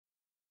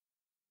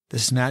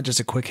This is Matt. Just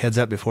a quick heads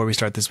up before we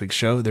start this week's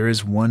show. There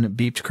is one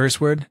beeped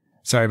curse word.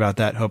 Sorry about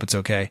that. Hope it's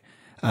okay.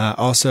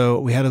 Also,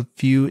 we had a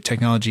few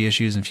technology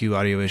issues and a few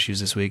audio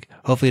issues this week.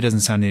 Hopefully it doesn't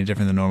sound any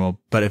different than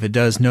normal, but if it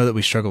does, know that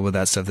we struggled with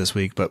that stuff this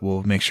week, but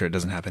we'll make sure it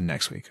doesn't happen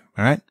next week.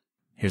 All right?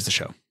 Here's the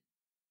show.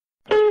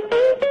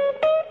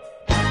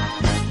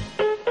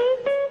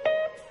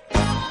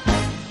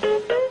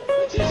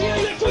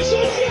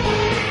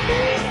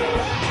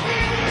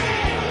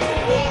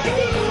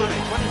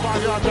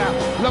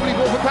 Lovely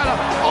ball for Pella.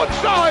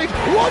 Onside!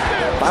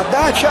 1-0!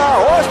 Подача!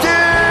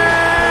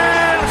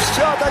 Остин!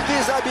 Все-таки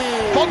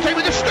забил! Fonte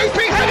with a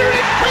scooping header,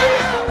 it's 2-0!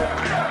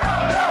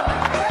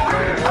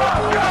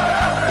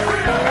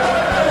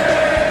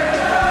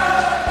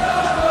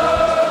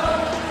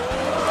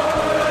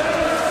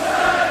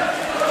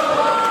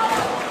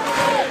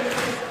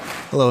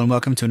 Hello and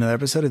welcome to another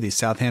episode of the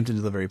Southampton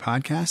Delivery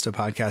Podcast, a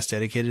podcast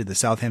dedicated to the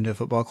Southampton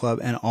Football Club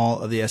and all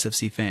of the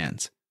SFC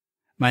fans.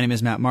 My name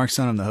is Matt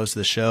Markson. I'm the host of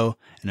the show,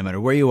 and no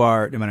matter where you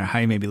are, no matter how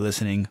you may be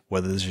listening,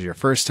 whether this is your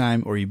first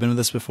time or you've been with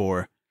us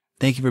before,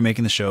 thank you for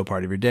making the show a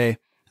part of your day.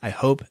 I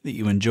hope that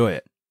you enjoy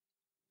it.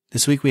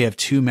 This week we have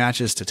two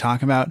matches to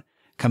talk about.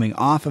 Coming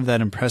off of that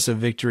impressive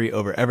victory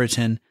over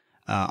Everton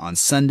on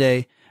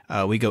Sunday,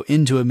 we go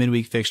into a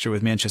midweek fixture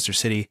with Manchester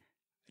City.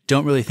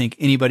 Don't really think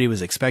anybody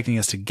was expecting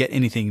us to get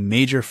anything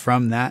major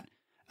from that.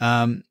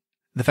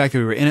 The fact that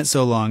we were in it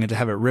so long and to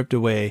have it ripped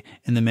away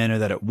in the manner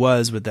that it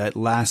was with that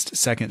last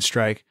second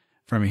strike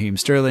from Raheem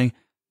Sterling,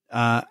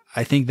 I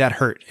think that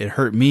hurt. It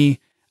hurt me.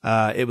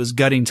 It was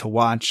gutting to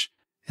watch,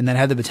 and that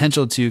had the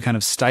potential to kind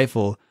of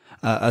stifle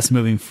us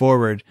moving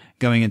forward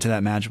going into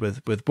that match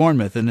with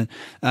Bournemouth. And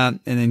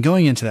then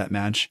going into that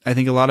match, I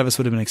think a lot of us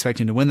would have been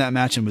expecting to win that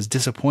match and was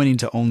disappointing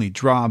to only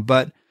draw,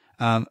 but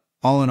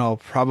all in all,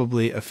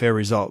 probably a fair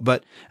result.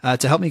 But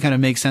to help me kind of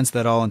make sense of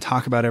that all and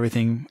talk about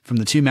everything from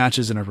the two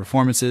matches and our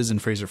performances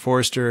and Fraser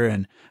Forrester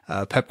and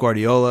Pep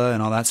Guardiola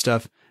and all that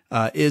stuff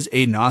is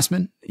Aydin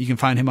Osman. You can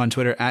find him on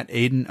Twitter at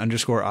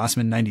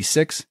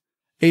Aydin_Osman96.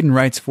 Aydin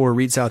writes for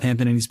Read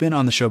Southampton, and he's been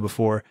on the show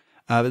before,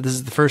 but this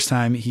is the first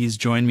time he's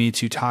joined me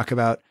to talk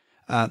about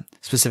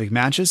specific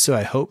matches, so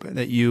I hope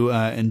that you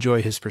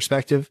enjoy his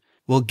perspective.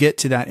 We'll get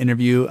to that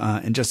interview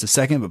in just a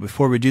second, but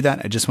before we do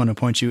that, I just want to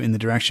point you in the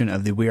direction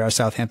of the We Are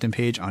Southampton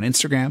page on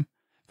Instagram.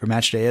 For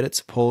matchday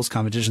edits, polls,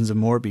 competitions, and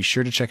more, be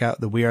sure to check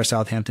out the We Are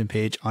Southampton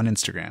page on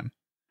Instagram.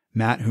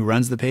 Matt, who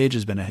runs the page,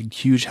 has been a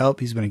huge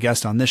help. He's been a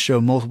guest on this show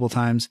multiple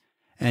times,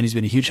 and he's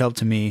been a huge help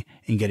to me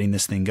in getting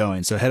this thing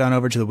going. So head on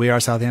over to the We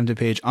Are Southampton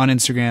page on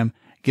Instagram,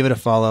 give it a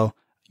follow.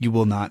 You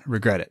will not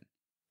regret it.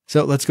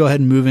 So let's go ahead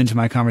and move into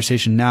my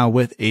conversation now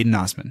with Aydin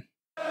Osman.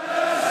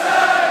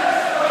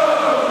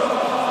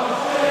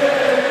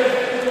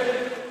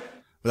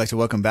 We'd like to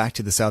welcome back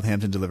to the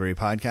Southampton Delivery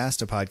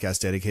Podcast, a podcast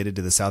dedicated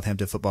to the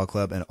Southampton Football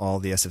Club and all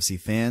the SFC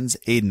fans.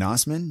 Aydin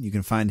Osman. You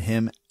can find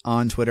him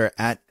on Twitter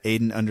at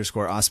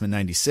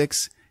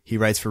Aydin_Osman96. He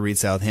writes for Read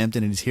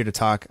Southampton, and he's here to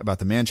talk about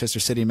the Manchester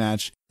City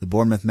match, the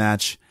Bournemouth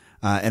match,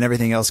 and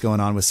everything else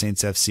going on with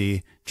Saints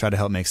FC. Try to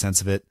help make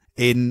sense of it.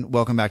 Aydin,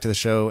 welcome back to the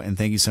show, and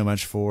thank you so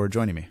much for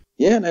joining me.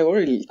 Yeah, no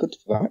worries. Good to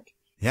be back.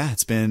 Yeah,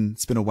 it's been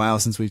a while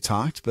since we've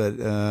talked, but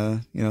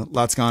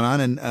lots gone on,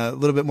 and a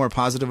little bit more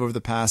positive over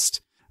the past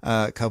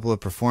couple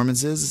of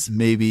performances.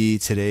 Maybe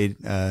today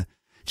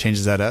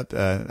changes that up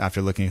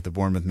after looking at the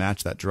Bournemouth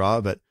match, that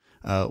draw, but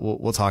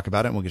we'll talk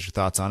about it and we'll get your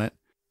thoughts on it.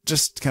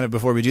 Just kind of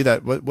before we do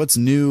that, what's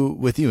new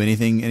with you?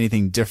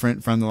 Anything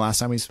different from the last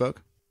time we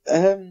spoke?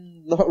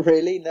 Not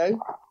really, no.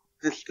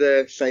 Just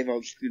the same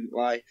old student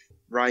life,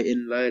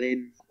 writing,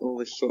 learning, all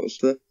this sort of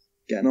stuff.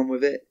 Getting on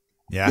with it.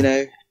 Yeah. You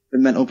know, the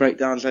mental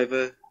breakdowns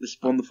over this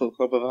wonderful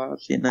club of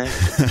ours, you know.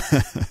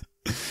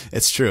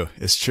 It's true.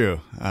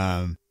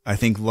 I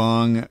think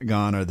long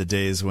gone are the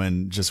days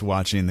when just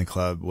watching the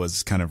club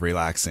was kind of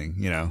relaxing,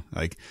 you know,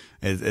 like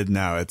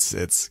now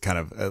it's kind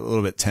of a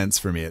little bit tense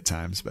for me at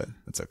times, but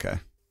it's okay.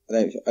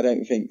 I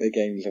don't think the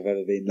games have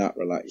ever been that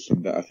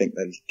relaxing, but I think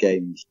there's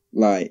games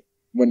like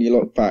when you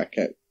look back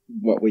at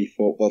what we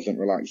thought wasn't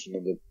relaxing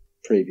of the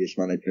previous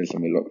managers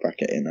and we look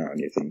back at it now and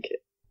you think,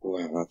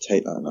 wow, I'll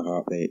take that in a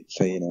heartbeat.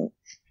 So, you know.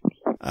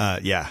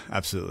 Yeah,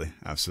 absolutely.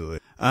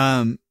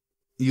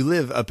 You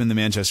live up in the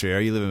Manchester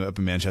area. You live up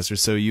in Manchester,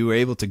 so you were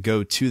able to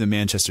go to the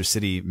Manchester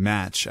City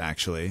match,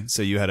 actually.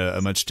 So you had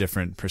a much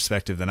different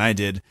perspective than I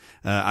did.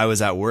 I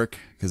was at work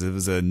because it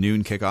was a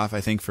noon kickoff,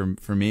 I think,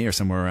 for me or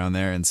somewhere around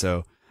there. And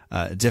so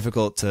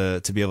difficult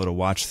to be able to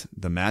watch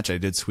the match. I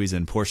did squeeze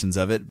in portions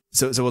of it.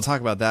 So we'll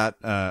talk about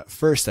that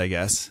first, I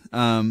guess.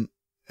 When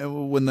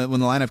the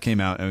lineup came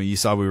out, I mean, you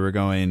saw we were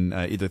going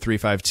either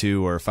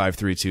 3-5-2 or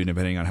 5-3-2,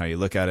 depending on how you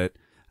look at it.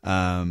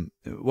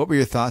 What were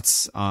your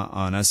thoughts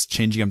on us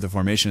changing up the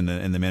formation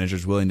and the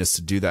manager's willingness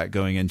to do that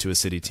going into a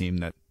City team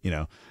that,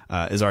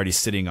 is already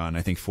sitting on,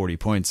 I think, 40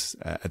 points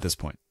at this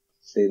point?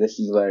 See, this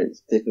is where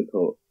it's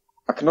difficult.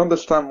 I can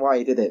understand why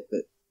he did it,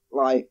 but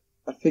I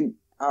think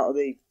out of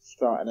the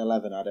starting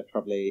 11, I'd have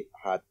probably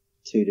had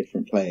two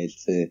different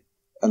players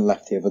and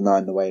left the other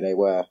 9 the way they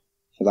were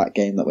for that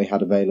game that we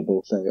had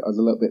available. So I was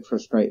a little bit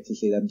frustrated to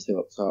see them two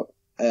up top.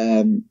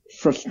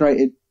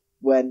 Frustrated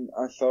when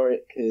I saw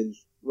it,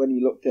 because when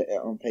you looked at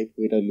it on paper,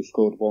 we'd only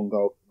scored one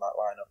goal from that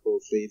lineup all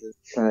season.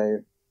 So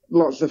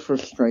lots of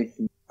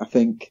frustration. I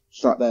think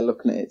sat there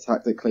looking at it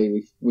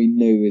tactically, we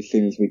knew as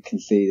soon as we'd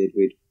conceded,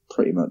 we'd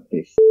pretty much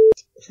be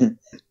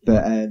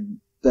But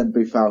then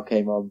Buffal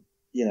came on,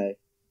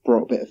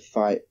 brought a bit of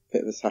fight, a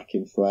bit of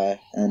attacking flair,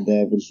 and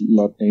was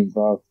largely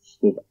involved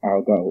with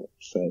our goal.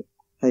 So,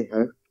 hey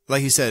ho.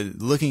 Like you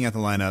said, looking at the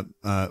lineup,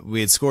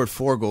 we had scored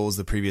 4 goals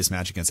the previous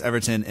match against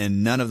Everton,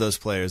 and none of the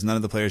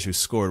players who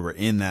scored were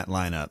in that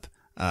lineup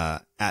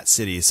at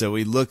City. So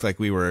we looked like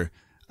we were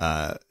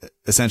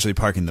essentially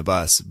parking the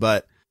bus.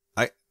 But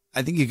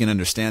I think you can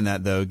understand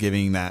that, though,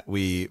 given that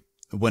we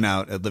went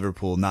out at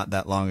Liverpool not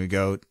that long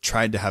ago,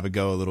 tried to have a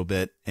go a little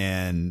bit,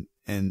 and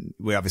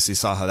we obviously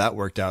saw how that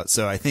worked out.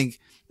 So I think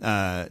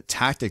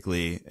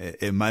tactically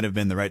it might have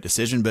been the right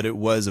decision, but it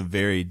was a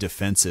very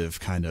defensive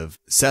kind of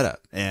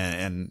setup.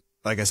 And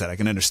like I said, I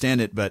can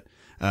understand it, but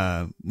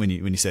when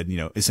you said,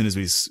 as soon as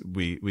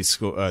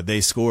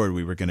they scored,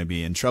 we were going to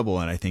be in trouble,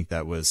 and I think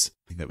that was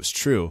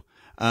true.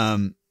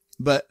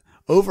 But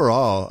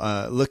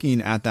overall,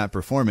 looking at that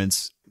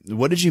performance,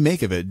 what did you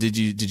make of it? Did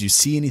you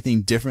see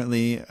anything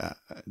differently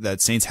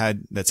that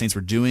Saints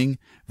were doing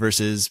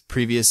versus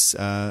previous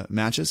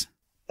matches?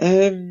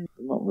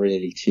 Not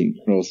really too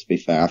close, to be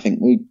fair. I think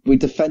we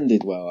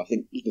defended well. I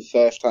think it was the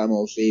first time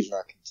all season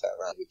I can turn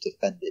around we've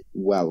defended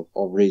well,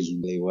 or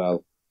reasonably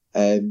well.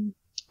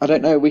 I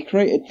don't know, we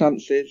created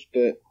chances,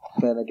 but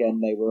then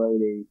again they were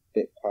only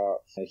bit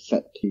parts,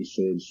 set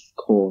pieces,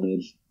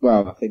 corners.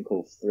 Well, I think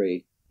all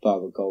 3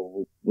 bar the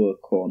goal were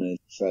corners,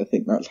 so I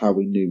think that's how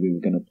we knew we were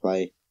going to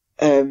play.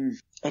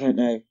 I don't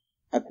know.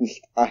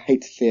 I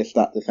hate to see us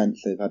that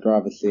defensive. I'd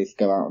rather see us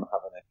go out and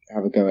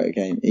have a go at a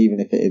game, even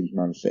if it is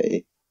Man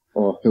City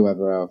or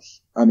whoever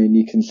else. I mean,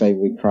 you can say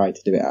we tried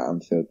to do it at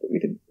Anfield, but we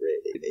didn't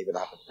even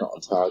have a shot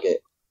on target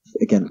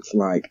against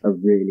like a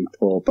really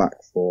poor back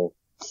 4.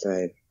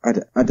 So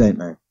I don't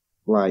know.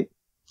 Like,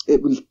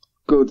 it was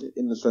good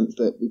in the sense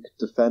that we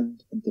could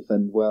defend and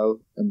defend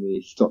well, and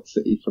we stopped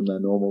City from their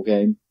normal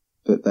game.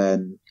 But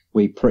then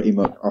we pretty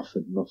much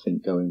offered nothing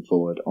going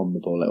forward on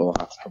the ball. It all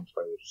had to come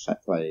through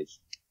set plays.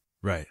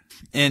 Right.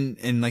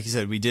 And like you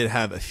said, we did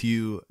have a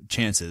few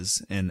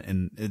chances,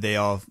 and they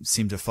all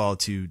seemed to fall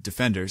to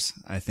defenders.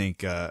 I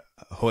think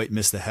Hoyt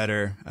missed the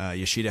header.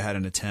 Yoshida had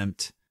an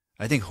attempt.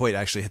 I think Hoyt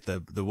actually hit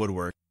the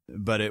woodwork,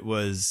 but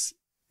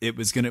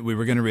we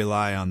were gonna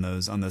rely on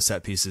those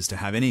set pieces to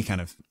have any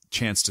kind of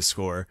chance to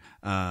score.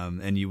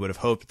 And you would have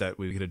hoped that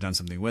we could have done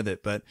something with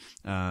it, but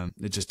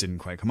it just didn't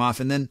quite come off.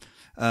 And then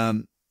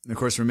of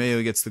course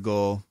Romeo gets the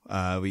goal.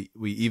 We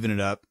even it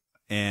up,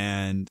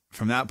 and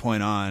from that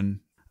point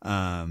on,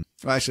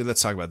 well, actually,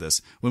 let's talk about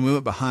this. When we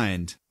went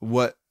behind,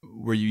 what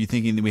were you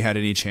thinking, that we had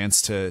any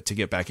chance to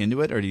get back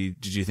into it, or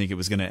did you think it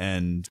was going to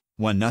end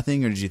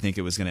 1-0, or did you think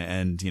it was going to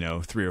end 3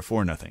 or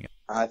 4-0?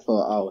 I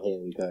thought, here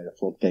we go, the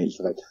floodgates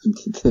of it,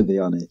 to be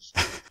honest.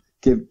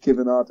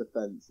 Given our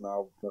defence and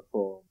our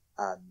reform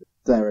and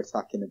their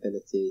attacking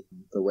ability,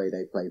 the way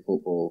they play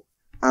football,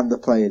 and the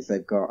players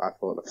they've got, I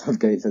thought the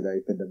floodgates had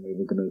opened and we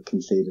were going to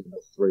concede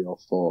another 3 or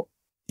 4.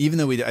 Even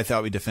though I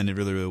thought we defended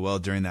really, really well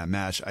during that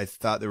match, I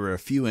thought there were a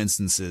few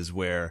instances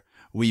where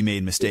we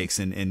made mistakes.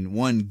 And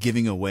one,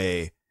 giving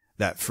away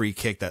that free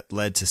kick that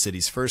led to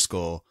City's first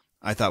goal,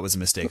 I thought was a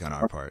mistake on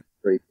our part.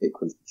 Free kick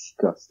was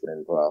disgusting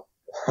as well.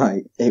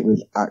 Like, it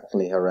was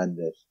actually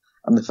horrendous.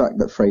 And the fact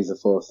that Fraser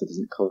Forster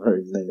doesn't cover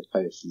his near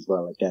post as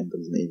well, again,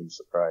 doesn't even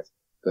surprise.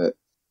 But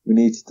we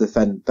need to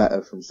defend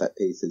better from set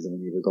pieces, and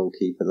we need a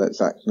goalkeeper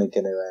that's actually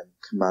going to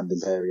command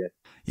his area.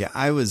 Yeah,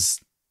 I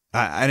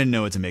didn't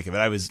know what to make of it.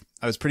 I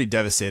was pretty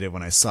devastated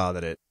when I saw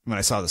the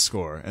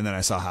score, and then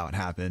I saw how it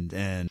happened,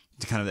 and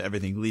kind of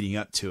everything leading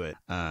up to it.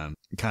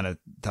 Kind of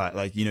thought,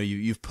 like,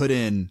 you've put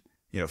in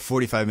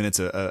 45 minutes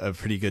of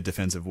pretty good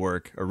defensive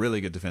work, or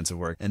really good defensive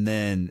work, and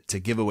then to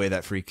give away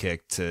that free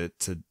kick to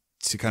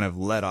kind of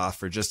let off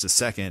for just a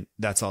second,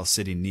 that's all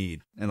City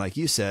need. And like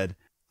you said,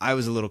 I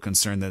was a little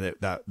concerned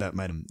that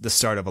might have the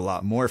start of a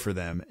lot more for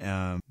them.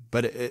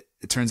 But it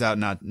turns out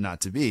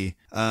not to be.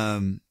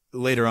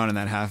 Later on in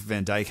that half,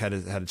 Van Dijk had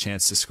a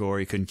chance to score.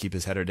 He couldn't keep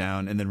his header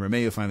down, and then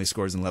Romeo finally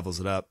scores and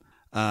levels it up.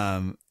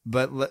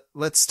 But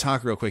let's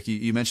talk real quick.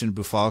 You mentioned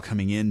Boufal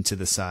coming into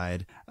the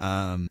side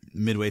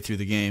midway through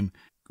the game,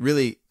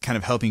 really kind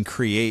of helping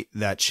create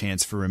that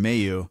chance for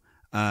Romeo.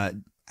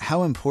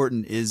 How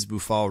important is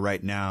Boufal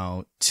right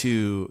now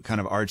to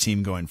kind of our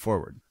team going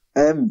forward?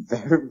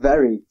 Very,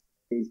 very.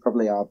 He's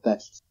probably our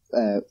best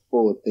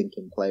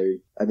forward-thinking player.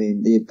 I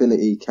mean, the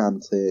ability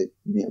to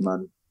meet a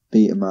man,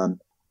 beat a man,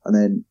 and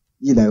then,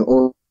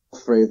 all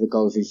 3 of the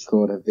goals he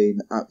scored have been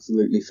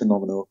absolutely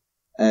phenomenal.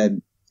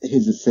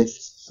 His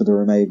assist for the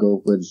Romeo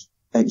goal was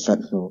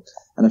exceptional.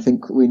 And I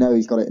think we know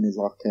he's got it in his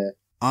locker.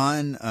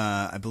 On,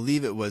 I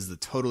believe it was the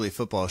Totally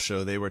Football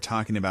show, they were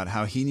talking about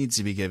how he needs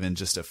to be given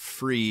just a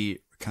free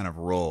kind of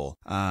role.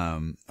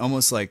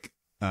 Almost like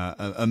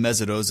a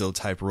Mesut Ozil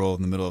type role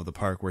in the middle of the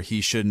park where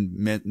he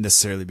shouldn't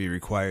necessarily be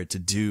required to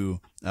do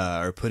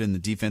or put in the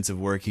defensive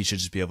work. He should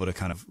just be able to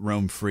kind of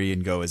roam free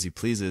and go as he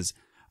pleases.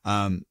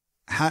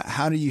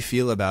 How do you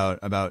feel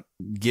about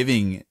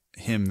giving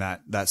him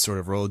that sort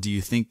of role? Do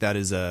you think that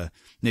is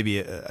maybe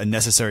a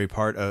necessary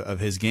part of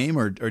his game,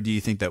 or do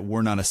you think that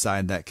we're not a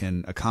side that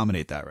can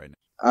accommodate that right now?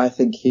 I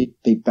think he'd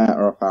be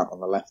better off out on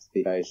the left.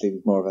 He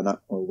seems more of a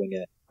natural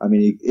winger. I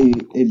mean,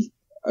 he's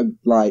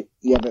like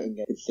the Everton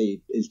game, you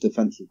see his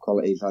defensive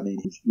qualities. I mean,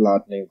 he's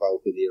largely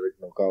involved with the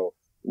original goal.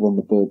 Won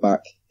the ball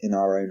back in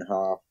our own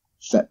half,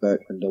 set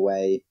Bertrand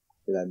away,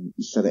 then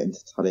set it into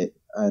Tadic.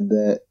 And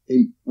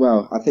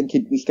I think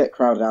he'd just get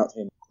crowded out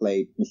to him,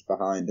 played just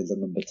behind as a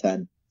number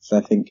 10. So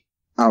I think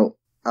out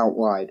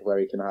wide where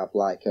he can have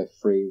like a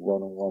free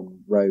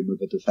one-on-one roam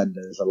with a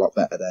defender is a lot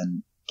better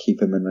than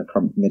keep him in the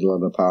middle of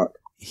the park.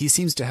 He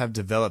seems to have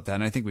developed that,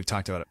 and I think we've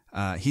talked about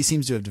it. He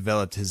seems to have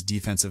developed his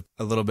defensive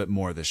a little bit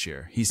more this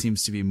year. He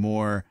seems to be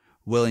more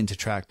willing to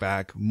track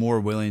back,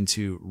 more willing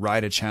to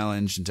ride a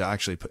challenge and to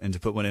actually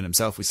put one in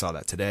himself. We saw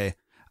that today.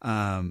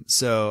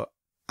 So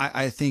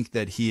I think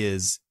that he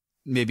is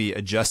maybe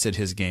adjusted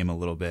his game a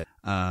little bit.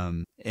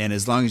 And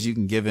as long as you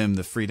can give him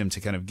the freedom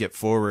to kind of get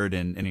forward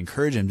and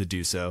encourage him to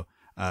do so,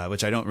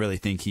 which I don't really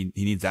think he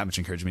needs that much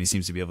encouragement. He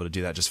seems to be able to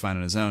do that just fine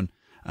on his own.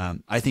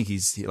 I think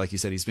like you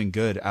said, he's been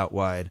good out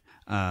wide,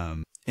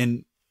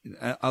 and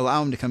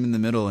allow him to come in the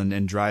middle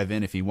and drive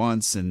in if he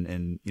wants.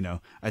 And,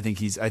 I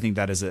think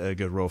that is a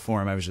good role for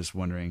him. I was just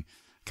wondering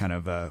kind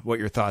of, what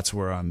your thoughts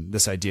were on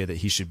this idea that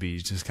he should be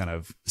just kind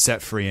of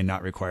set free and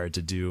not required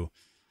to do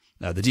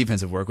the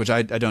defensive work, which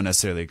I don't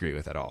necessarily agree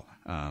with at all.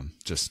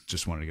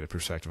 Just wanted to get a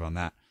perspective on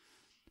that.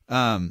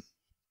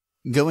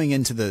 Going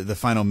into the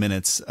final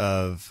minutes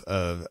of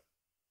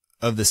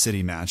the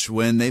City match,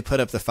 when they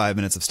put up the 5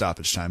 minutes of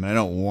stoppage time, and I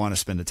don't want to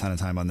spend a ton of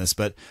time on this,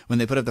 but when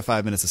they put up the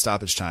 5 minutes of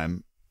stoppage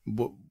time,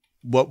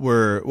 what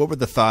were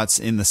the thoughts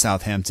in the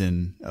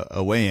Southampton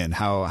away end?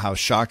 How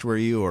shocked were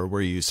you, or were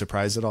you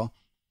surprised at all?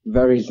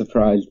 Very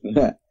surprised.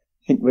 I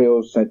think we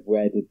all said,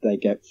 where did they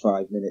get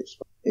 5 minutes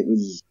from?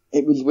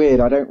 It was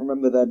weird. I don't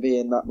remember there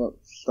being that much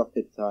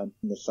stoppage time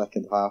in the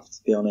second half,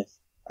 to be honest.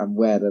 And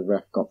where the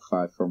ref got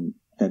 5 from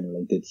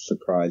generally did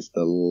surprise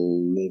the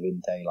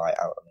living daylight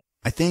out of me.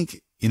 I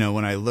think,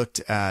 when I looked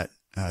at,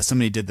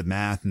 somebody did the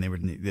math and they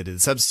did the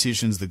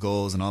substitutions, the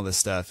goals and all this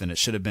stuff, and it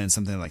should have been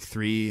something like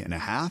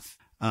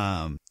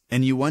 3.5.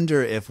 And you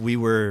wonder if we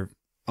were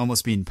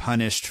almost being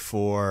punished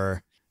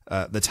for,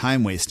 the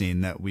time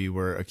wasting that we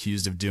were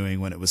accused of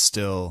doing when it was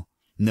still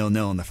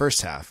 0-0 in the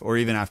first half, or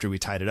even after we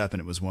tied it up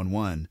and it was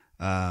 1-1.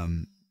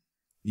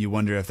 You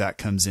wonder if that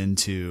comes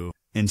into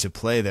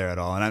play there at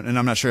all. And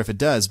I'm not sure if it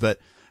does, but,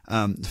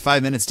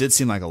 5 minutes did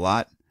seem like a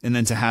lot. And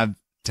then to have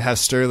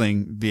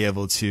Sterling be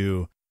able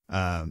to,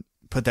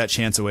 put that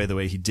chance away the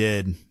way he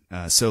did,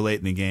 so late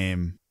in the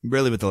game,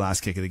 really with the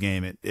last kick of the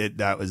game,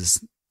 that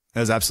was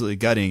absolutely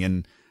gutting.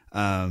 And,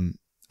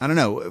 I don't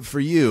know, for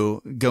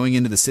you going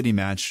into the City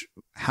match,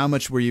 how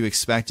much were you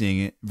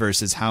expecting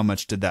versus how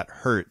much did that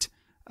hurt,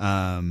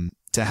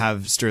 to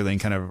have Sterling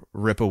kind of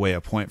rip away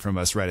a point from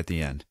us right at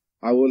the end?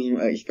 I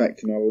wasn't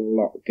expecting a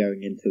lot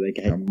going into the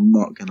game. I'm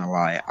not going to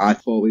lie. I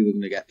thought we were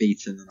going to get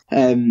beaten.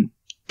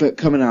 But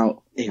coming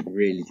out, it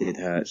really did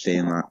hurt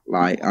seeing that.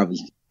 Like, I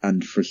was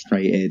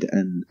frustrated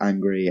and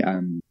angry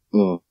and,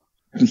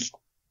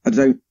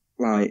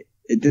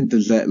 it didn't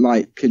deserve,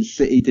 because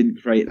City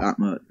didn't create that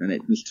much, and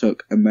it just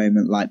took a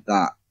moment like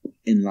that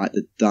in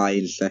the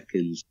dying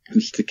seconds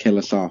just to kill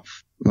us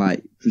off.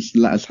 Just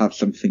let us have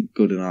something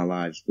good in our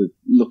lives.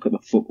 Look at the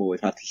football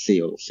we've had to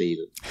see all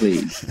season,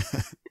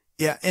 please.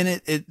 Yeah,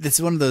 and it's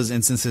one of those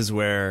instances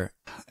where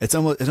it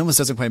almost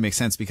doesn't quite make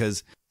sense,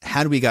 because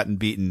had we gotten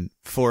beaten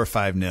 4 or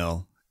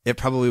 5-0, it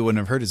probably wouldn't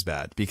have hurt as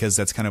bad, because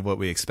that's kind of what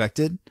we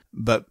expected.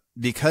 But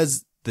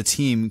because the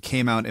team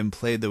came out and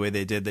played the way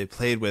they did, they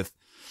played with,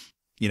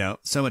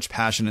 so much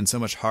passion and so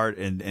much heart,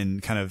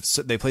 and kind of,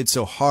 they played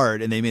so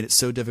hard and they made it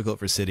so difficult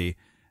for City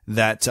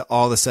that to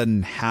all of a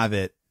sudden have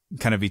it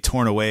kind of be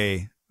torn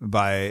away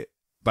by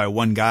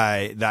one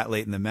guy that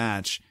late in the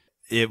match,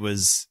 it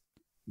was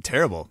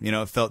terrible.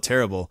 It felt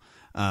terrible.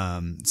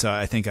 So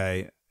I think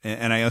I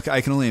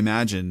can only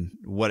imagine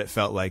what it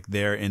felt like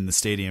there in the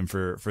stadium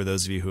for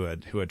those of you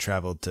who had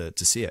traveled to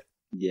see it.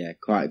 Yeah,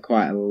 quite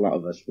a lot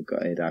of us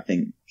forgot it. I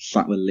think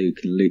sat with Luke,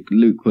 and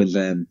Luke was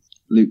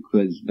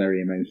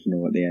very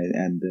emotional at the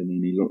end. I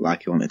mean, he looked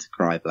like he wanted to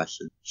cry, bless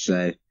him.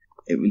 So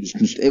it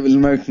was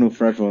emotional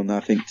for everyone,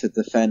 I think, to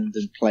defend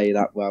and play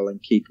that well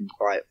and keep him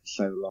quiet for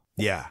so long.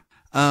 Yeah.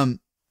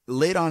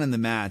 Late on in the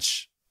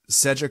match,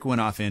 Cedric went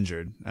off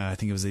injured. I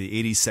think it was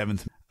the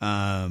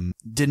 87th.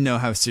 Didn't know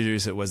how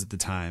serious it was at the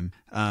time.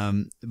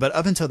 But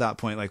up until that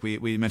point, like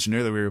we mentioned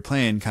earlier, we were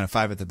playing kind of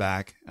 5 at the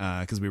back,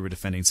 cause we were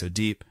defending so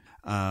deep.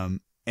 And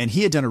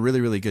he had done a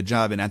really, really good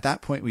job. And at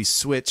that point, we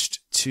switched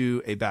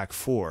to a back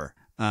 4.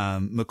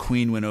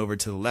 McQueen went over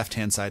to the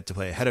left-hand side to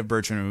play ahead of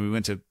Bertrand, and we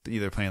went to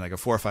either playing like a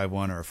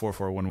 4-5-1 or a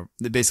 4-4-1.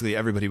 Basically,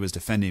 everybody was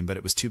defending, but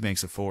it was 2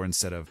 banks of 4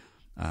 instead of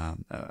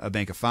a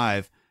bank of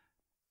 5.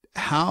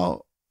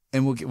 how,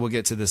 and we'll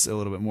get to this a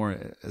little bit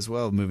more as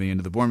well, moving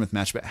into the Bournemouth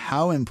match, but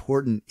how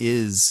important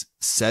is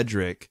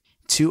Cedric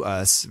to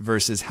us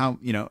versus how,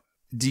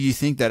 do you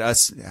think that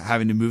us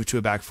having to move to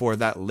a back four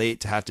that late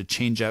to have to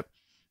change up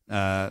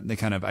the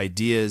kind of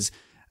ideas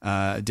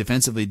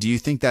defensively, do you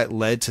think that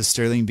led to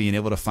Sterling being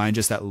able to find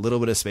just that little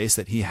bit of space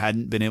that he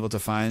hadn't been able to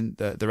find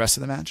the rest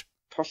of the match?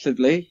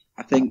 Possibly.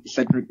 I think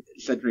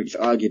Cedric's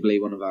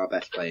arguably one of our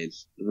best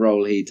players. The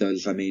role he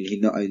does, I mean,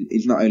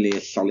 he's not only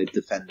a solid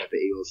defender, but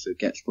he also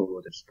gets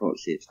forward and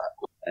supports the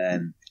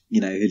attack.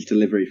 His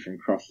delivery from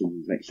crosses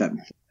is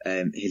exceptional.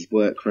 His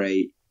work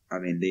rate, I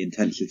mean, the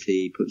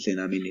intensity he puts in,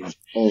 I mean, his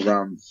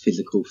all-round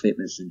physical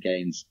fitness and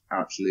game's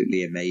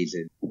absolutely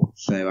amazing.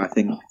 So I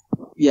think,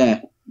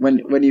 yeah,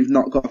 when you've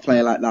not got a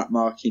player like that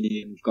marking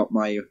you, and you've got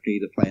Mayu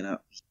either playing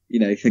up,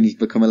 things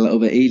become a little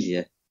bit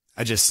easier.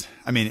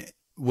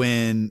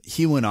 When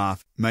he went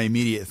off, my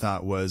immediate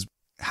thought was,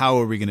 how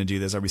are we going to do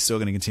this? Are we still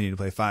going to continue to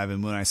play five?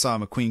 And when I saw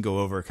McQueen go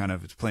over kind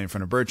of to play in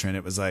front of Bertrand,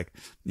 it was like,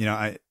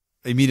 I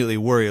immediately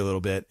worry a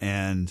little bit,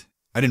 and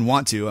I didn't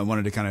want to. I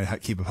wanted to kind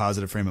of keep a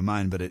positive frame of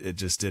mind, but it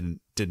just didn't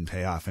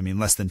pay off. I mean,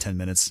 less than 10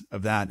 minutes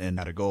of that and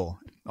had a goal,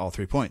 all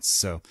 3 points.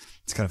 So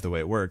it's kind of the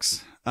way it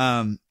works.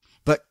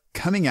 But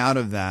coming out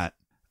of that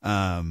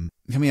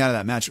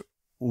match,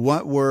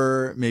 what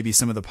were maybe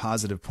some of the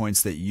positive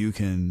points that you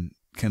can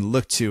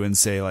look to and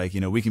say, like,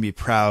 we can be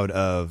proud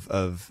of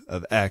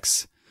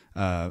X,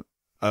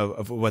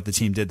 of what the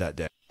team did that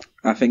day?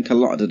 I think a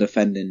lot of the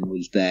defending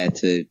was there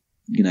to,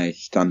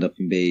 stand up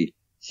and be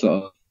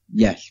sort of,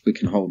 yes, we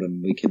can hold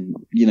them. We can,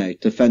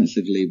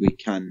 defensively, we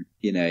can,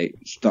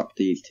 stop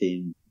these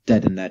teams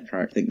dead in their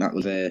track. I think that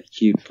was a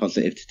huge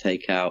positive to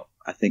take out.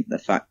 I think the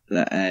fact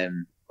that,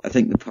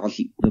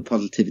 the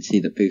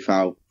positivity that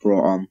Buffal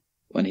brought on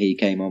when he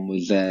came on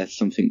was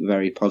something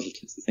very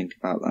positive to think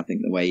about. I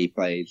think the way he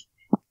plays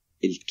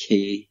is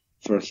key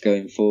for us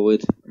going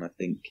forward. And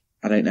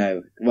I don't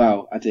know.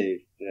 Well, I do.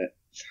 But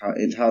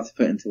it's hard to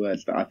put into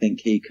words, but I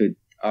think he could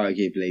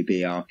arguably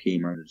be our key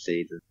man of the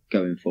season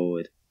going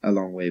forward,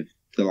 along with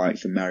the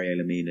likes of Mario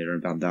Lemina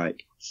and Van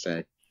Dijk.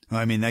 So, well,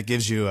 I mean, that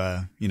gives you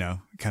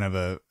kind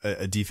of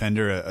a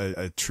defender,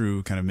 a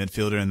true kind of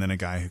midfielder, and then a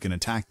guy who can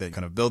attack that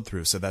kind of build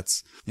through. So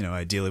that's,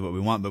 ideally what we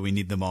want, but we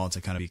need them all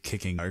to kind of be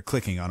kicking or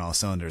clicking on all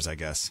cylinders, I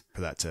guess,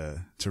 for that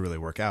to really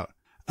work out.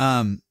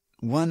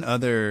 One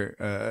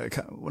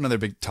other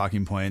big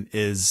talking point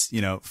is,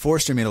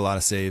 Forster made a lot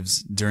of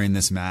saves during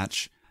this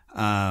match.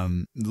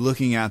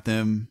 Looking at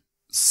them,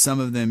 some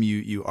of them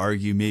you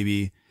argue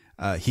maybe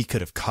he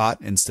could have caught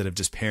instead of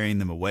just parrying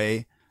them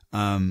away.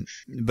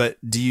 But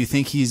do you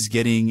think he's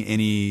getting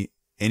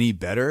any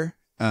better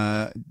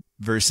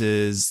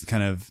versus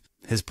kind of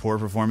his poor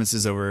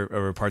performances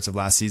over parts of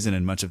last season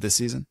and much of this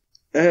season?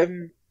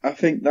 I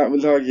think that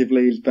was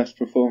arguably his best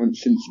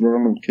performance since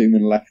Ronald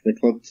Koeman left the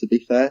club, to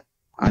be fair.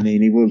 I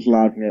mean, he was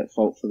largely at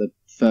fault for the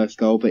first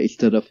goal, but he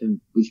stood up and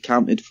was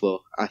counted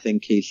for. I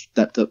think he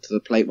stepped up to the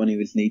plate when he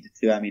was needed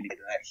to. I mean, he did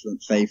an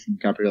excellent save from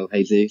Gabriel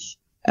Jesus.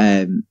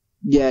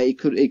 Yeah, he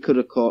could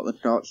have caught the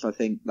shots. I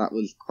think that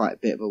was quite a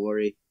bit of a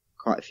worry.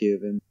 Quite a few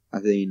of them.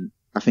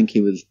 I think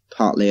he was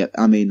partly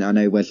I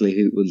know Wesley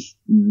Hoot was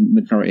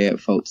majority at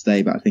fault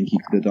today, but I think he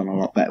could have done a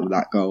lot better with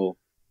that goal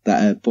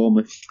that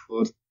Bournemouth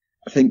scored.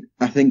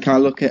 I think I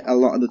look at a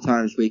lot of the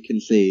times we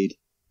concede,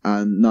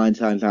 and 9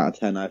 times out of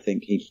 10, I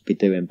think he should be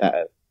doing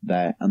better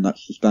there, and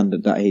that's the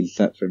standard that he's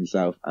set for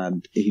himself,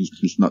 and he's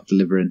just not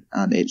delivering,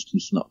 and it's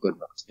just not good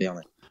enough, to be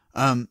honest.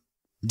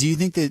 Do you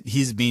think that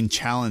he's being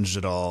challenged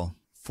at all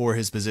for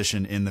his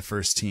position in the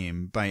first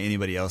team by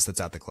anybody else that's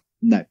at the club?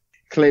 No,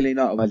 clearly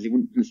not. Otherwise,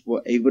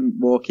 he wouldn't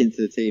walk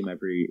into the team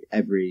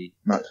every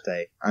match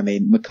day. I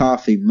mean,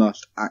 McCarthy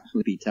must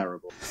actually be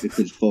terrible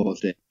because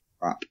Forrest is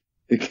crap.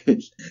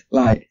 Because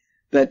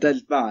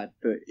there's bad,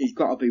 but he's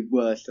got to be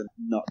worse than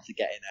not to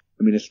get in it.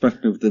 I mean,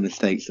 especially with the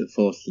mistakes that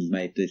Forrest has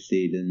made this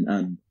season,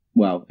 and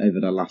well, over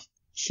the last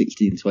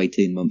 16 to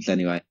 18 months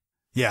anyway.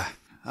 Yeah.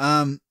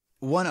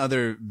 One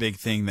other big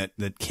thing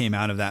that came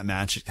out of that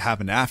match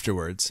happened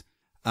afterwards.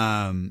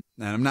 And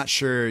I'm not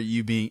sure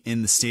you being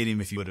in the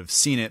stadium if you would have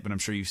seen it, but I'm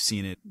sure you've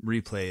seen it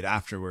replayed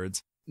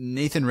afterwards.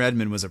 Nathan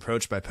Redmond was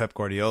approached by Pep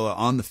Guardiola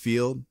on the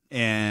field,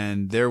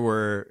 and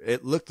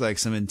it looked like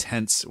some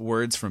intense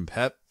words from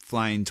Pep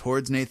flying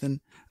towards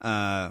Nathan,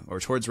 or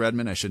towards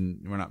Redmond.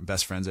 We're not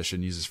best friends. I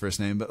shouldn't use his first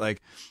name, but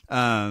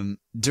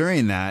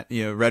during that,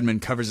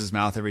 Redmond covers his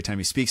mouth every time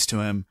he speaks to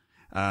him.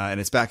 And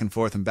it's back and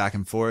forth.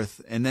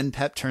 And then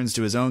Pep turns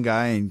to his own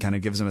guy and kind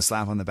of gives him a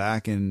slap on the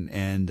back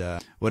and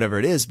whatever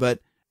it is. But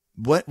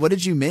what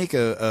did you make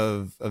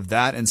of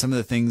that and some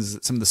of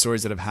the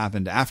stories that have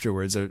happened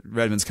afterwards?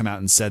 Redmond's come out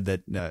and said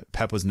that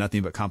Pep was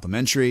nothing but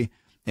complimentary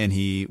and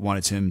he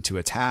wanted him to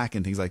attack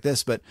and things like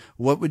this. But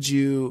what would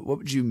you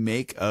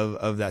make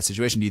of that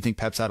situation? Do you think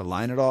Pep's out of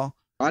line at all?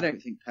 I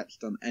don't think Pep's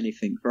done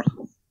anything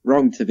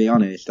wrong, to be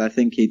honest. I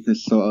think he's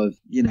just sort of,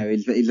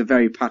 he's a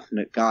very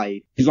passionate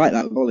guy. He's like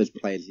that with all his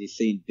players. You've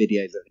seen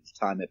videos of his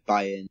time at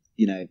Bayern,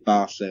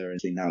 Barca,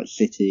 and now at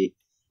City,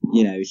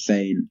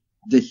 saying,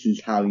 this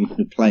is how you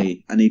should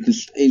play. And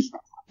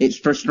it's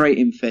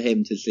frustrating for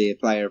him to see a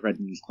player of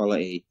Redmond's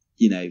quality,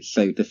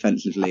 so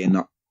defensively and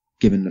not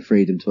given the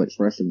freedom to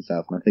express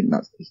himself. And I think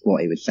that's just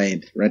what he was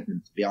saying to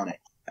Redmond, to be honest.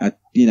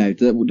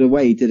 The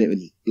way he did it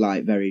was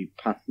like very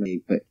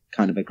passionately, but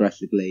kind of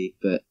aggressively.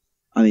 But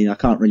I mean, I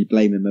can't really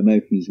blame him.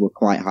 Emotions were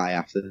quite high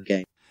after the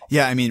game.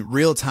 Yeah, I mean,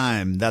 real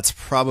time, that's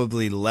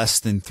probably less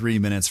than 3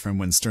 minutes from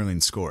when Sterling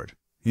scored,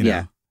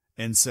 Yeah.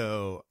 And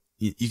so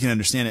you can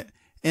understand it.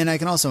 And I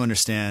can also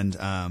understand,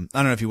 I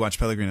don't know if you watched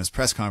Pellegrino's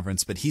press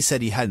conference, but he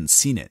said he hadn't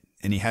seen it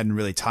and he hadn't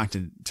really talked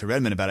to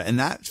Redmond about it. And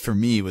that for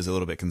me was a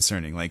little bit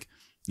concerning. Like,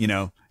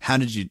 how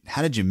did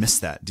you miss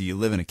that? Do you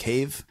live in a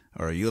cave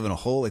or you live in a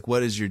hole? Like,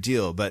 what is your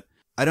deal? But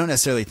I don't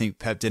necessarily think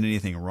Pep did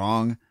anything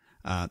wrong.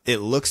 It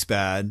looks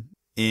bad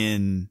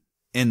in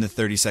the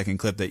 30-second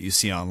clip that you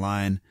see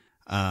online.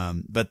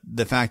 But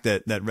the fact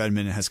that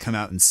Redmond has come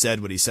out and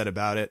said what he said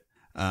about it,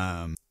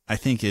 I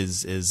think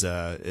is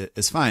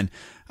fine.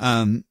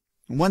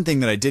 One thing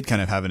that I did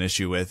kind of have an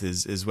issue with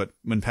is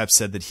when Pep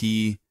said that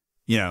he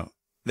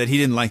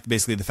didn't like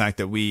basically the fact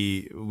that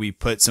we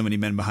put so many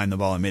men behind the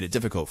ball and made it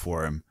difficult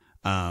for him.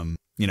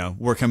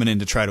 We're coming in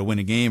to try to win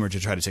a game or to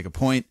try to take a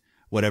point,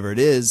 whatever it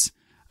is.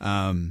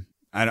 I'm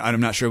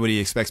not sure what he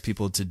expects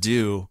people to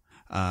do,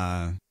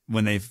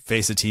 when they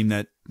face a team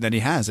that he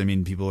has. I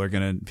mean, people are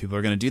gonna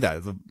do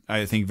that.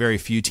 I think very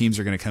few teams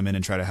are gonna come in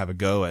and try to have a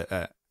go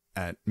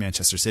at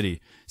Manchester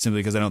City simply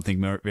because I don't think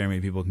very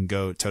many people can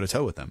go toe to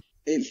toe with them.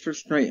 It's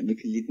frustrating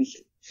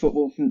because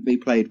football shouldn't be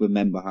played with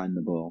men behind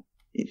the ball.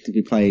 It should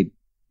be played,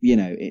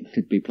 it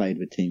could be played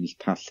with teams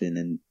passing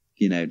and,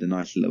 the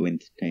nice little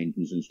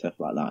interchanges and stuff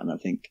like that. And I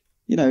think,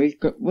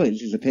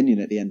 it's his opinion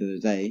at the end of the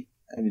day.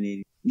 I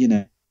mean,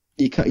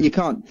 you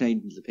can't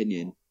change his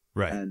opinion.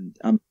 Right. And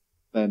I'm a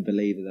firm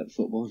believer that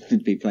football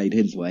should be played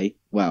his way,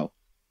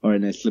 or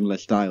in a similar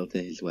style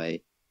to his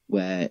way,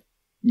 where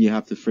you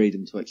have the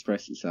freedom to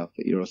express yourself,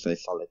 but you're also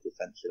solid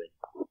defensively.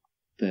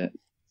 But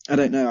I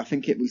don't know. I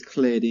think it was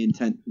clear the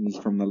intentions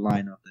from the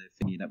lineup, the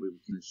opinion that we were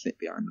going to sit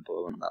behind the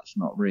ball, and that's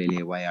not really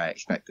a way I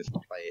expect us to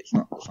play. It's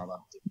not the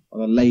Southampton,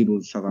 or the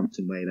labelled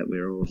Southampton way that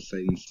we're all so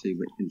used to,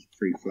 which is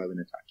free-flowing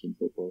attacking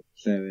football.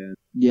 So,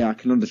 I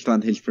can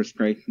understand his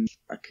frustrations.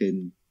 I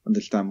can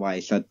understand why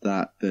he said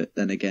that, but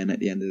then again, at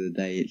the end of the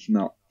day, it's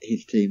not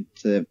his team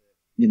to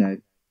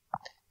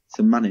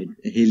manage.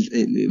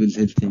 It was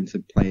his team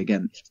to play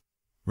against.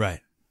 Right.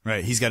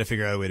 He's got to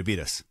figure out a way to beat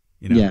us.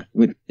 Yeah,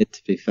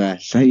 to be fair.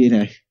 So,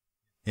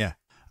 Yeah.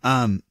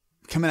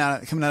 Coming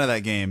out of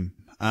that game,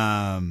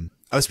 I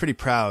was pretty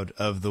proud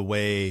of the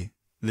way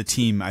the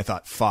team, I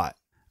thought, fought.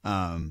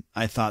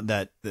 I thought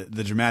that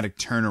the dramatic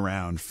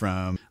turnaround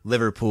from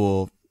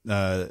Liverpool,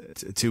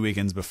 2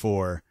 weekends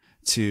before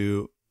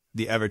to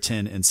the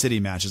Everton and City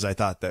matches, I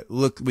thought that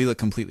we look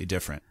completely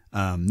different.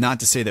 Not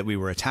to say that we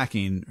were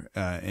attacking,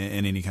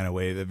 in any kind of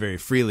way, but very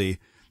freely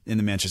in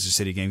the Manchester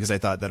City game, because I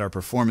thought that our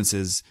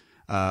performances,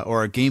 or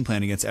our game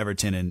plan against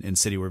Everton and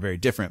City were very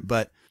different.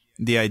 But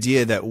the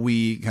idea that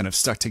we kind of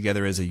stuck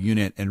together as a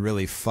unit and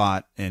really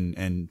fought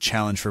and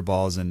challenged for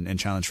balls and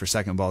challenged for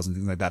second balls and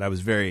things like that, I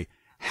was very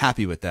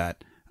happy with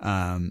that.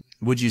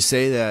 Would you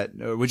say that,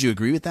 or would you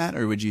agree with that?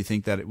 Or would you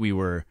think that we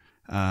were,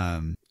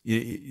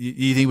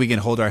 you think we can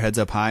hold our heads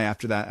up high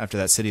after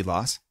that City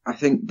loss? I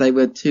think they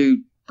were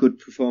two good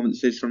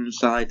performances from the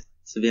side,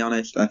 to be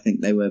honest. I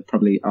think they were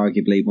probably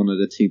arguably one of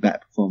the two better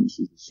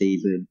performances of the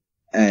season.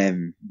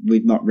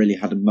 We've not really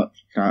had much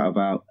to shout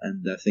about,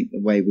 and I think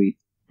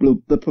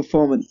the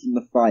performance in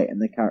the fight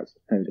and the character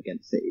code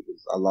against City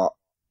was a lot,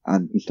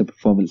 and just the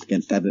performance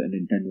against Everton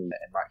in general,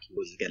 and Maki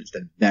was against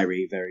a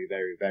very, very,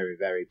 very, very,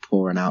 very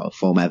poor and out of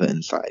form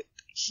Everton side.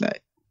 So,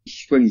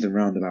 swings and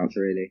roundabouts,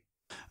 really.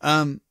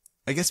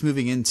 I guess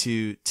moving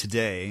into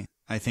today,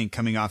 I think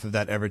coming off of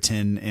that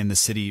Everton and the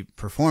City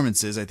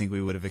performances, I think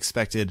we would have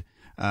expected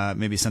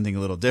maybe something a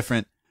little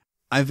different.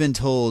 I've been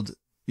told,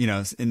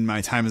 in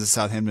my time as a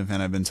Southampton fan,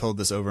 I've been told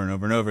this over and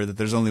over and over, that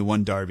there's only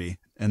one derby,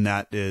 and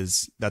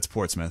that's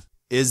Portsmouth.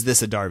 Is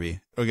this a derby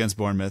against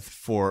Bournemouth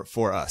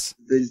for us?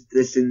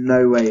 This in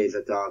no way is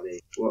a derby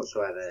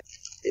whatsoever.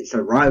 It's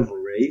a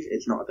rivalry.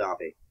 It's not a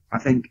derby. I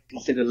think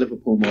consider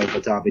Liverpool more of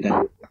a derby than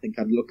I think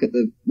I'd look at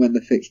when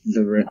the fixtures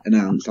are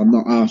announced. I'm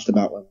not asked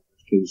about them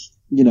because,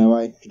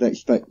 I could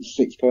expect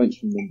 6 points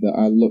from them, but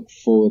I look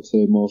forward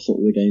to more sort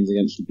of the games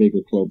against the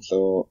bigger clubs,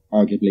 or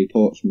arguably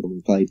Portsmouth when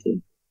we played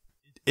them.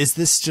 Is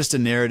this just a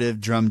narrative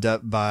drummed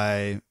up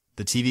by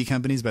the TV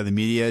companies, by the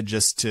media,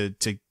 just to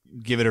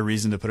give it a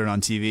reason to put it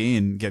on TV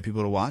and get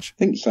people to watch?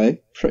 I think so,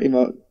 pretty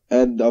much.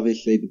 And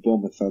obviously the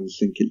Bournemouth fans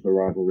think it's a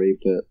rivalry,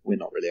 but we're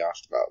not really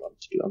asked about them,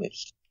 to be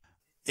honest.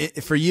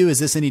 For you, is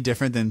this any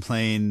different than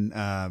playing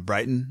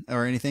Brighton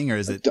or anything, or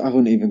is it? I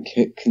wouldn't even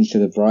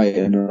consider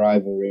Brighton a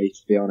rivalry,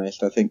 to be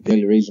honest. I think the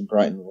only reason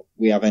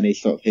we have any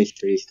sort of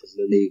history is because of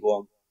the League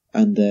One,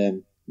 and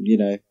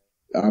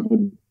I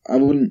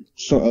wouldn't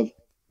sort of,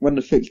 when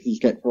the fixtures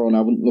get drawn,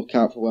 I wouldn't look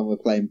out for when we're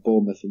playing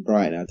Bournemouth and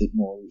Brighton. I did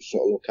more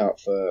sort of look out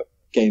for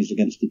games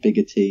against the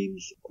bigger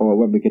teams, or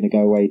when we're going to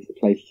go away to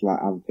places like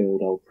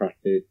Anfield, Old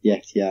Trafford, the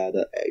Etihad,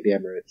 the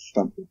Emirates,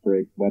 Stamford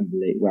Bridge,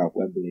 Wembley.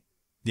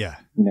 Yeah.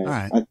 You know, all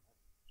right.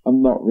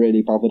 I'm not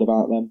really bothered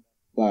about them.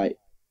 Like,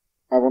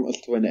 I want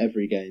us to win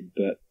every game,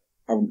 but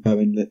I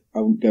wouldn't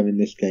go in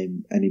this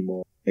game any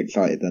more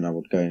excited than I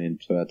would going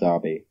into a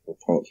derby or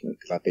Portsmouth,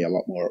 because I'd be a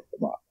lot more up for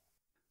that.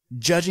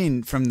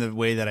 Judging from the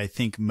way that I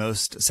think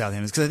most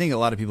Southamptons, because I think a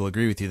lot of people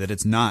agree with you that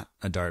it's not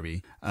a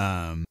derby.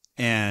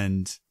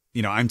 And,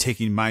 you know, I'm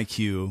taking my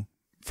cue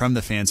from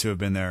the fans who have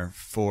been there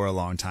for a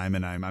long time,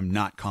 and I'm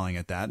not calling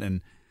it that.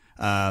 And,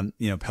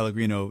 you know,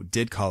 Pellegrino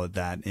did call it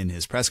that in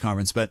his press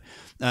conference, but,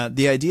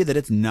 the idea that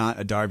it's not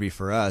a derby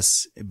for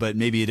us, but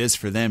maybe it is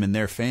for them and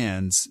their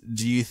fans,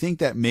 do you think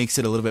that makes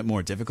it a little bit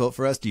more difficult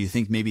for us? Do you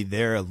think maybe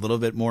they're a little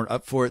bit more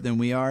up for it than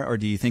we are? Or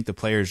do you think the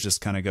players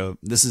just kind of go,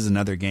 this is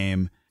another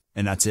game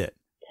and that's it?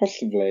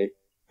 Possibly.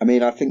 I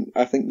mean, I think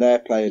their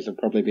players would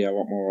probably be a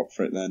lot more up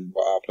for it than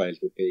what our players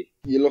would be.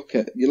 You look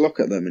at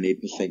them and you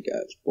just think,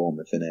 it's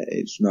Bournemouth, innit?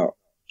 It's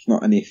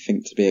not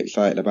anything to be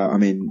excited about. I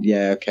mean,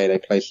 yeah, okay, they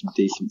play some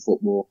decent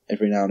football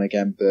every now and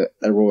again, but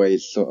they're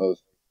always sort of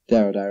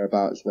there or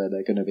thereabouts where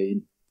they're going to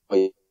be.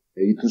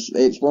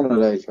 It's one of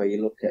those where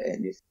you look at it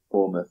and you think,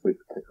 Bournemouth, we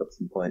could pick up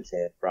some points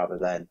here, rather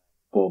than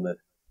Bournemouth,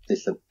 this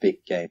is a big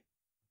game.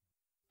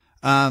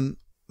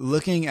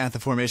 Looking at the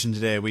formation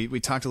today, we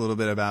talked a little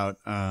bit about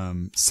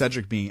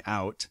Cedric being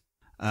out.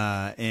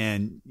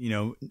 And, you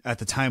know, at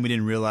the time we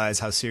didn't realize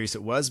how serious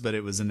it was, but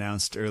it was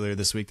announced earlier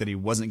this week that he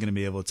wasn't going to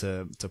be able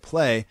to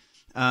play.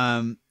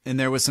 And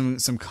there was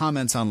some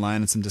comments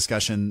online and some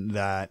discussion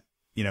that,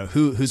 you know,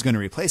 who's going to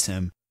replace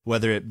him,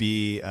 whether it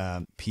be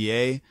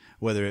PA,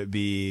 whether it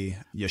be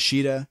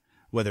Yoshida,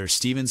 whether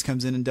Stevens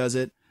comes in and does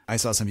it. I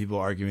saw some people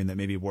arguing that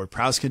maybe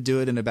Ward-Prowse could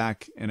do it in a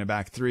back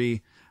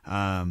three.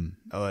 Although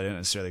I didn't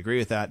necessarily agree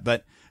with that,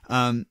 but,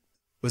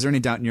 was there any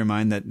doubt in your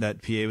mind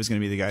that PA was going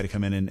to be the guy to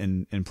come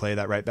in and play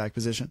that right back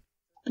position?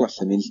 Bless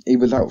him. He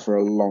was out for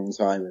a long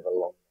time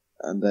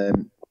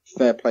and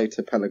fair play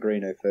to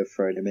Pellegrino for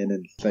throwing him in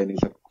and saying he's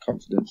got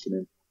confidence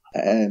in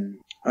him.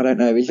 I don't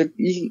know. He's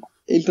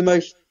the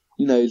most,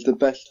 you know, he's the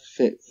best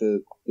fit for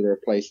the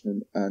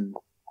replacement, and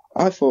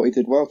I thought he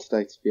did well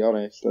today, to be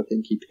honest. I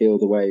think he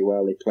peeled away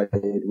well, he played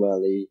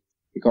well, he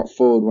got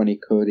forward when he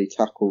could, he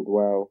tackled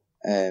well.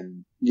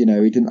 You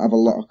know, he didn't have a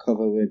lot of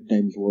cover with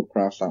James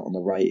Ward-Prowse out on the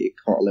right. He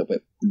caught a little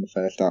bit in the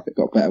first half. It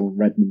got better when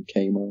Redmond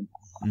came on.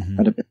 Mm-hmm.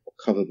 Had a bit more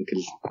cover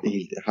because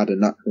he had a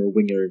natural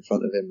winger in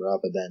front of him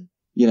rather than,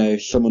 you know,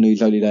 someone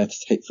who's only there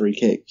to take free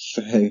kicks.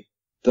 So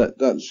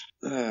that's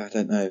I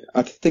don't know.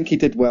 I think he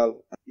did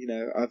well. You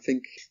know, I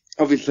think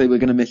obviously we're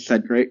going to miss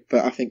Cedric,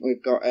 but I think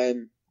we've got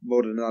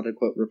more than an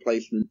adequate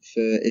replacement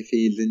for if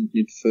he's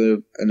injured for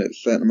a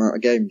certain amount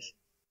of games.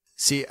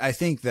 See, I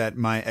think that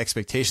my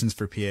expectations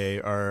for PA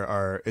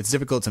are it's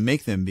difficult to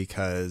make them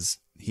because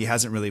he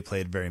hasn't really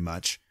played very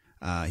much.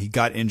 He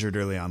got injured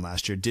early on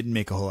last year, didn't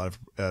make a whole lot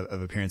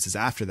of appearances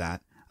after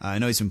that. I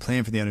know he's been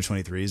playing for the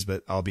under-23s,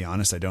 but I'll be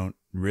honest, I don't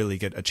really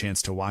get a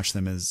chance to watch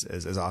them as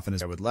often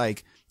as I would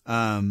like.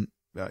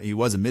 He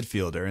was a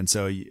midfielder, and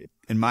so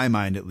in my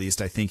mind, at least,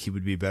 I think he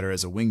would be better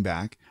as a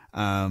wingback.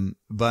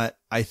 But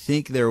I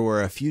think there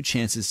were a few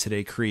chances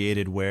today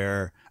created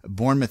where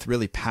Bournemouth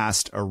really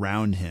passed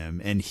around him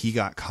and he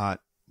got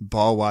caught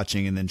ball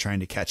watching and then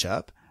trying to catch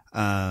up.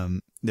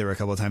 There were a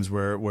couple of times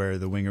where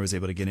the winger was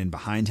able to get in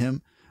behind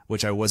him,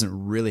 which I wasn't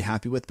really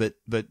happy with. But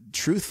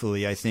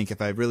truthfully, I think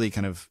if I really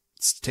kind of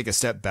take a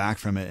step back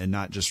from it and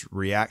not just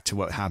react to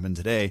what happened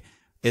today,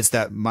 it's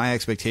that my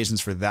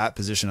expectations for that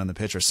position on the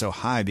pitch are so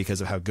high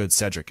because of how good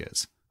Cedric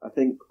is. I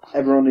think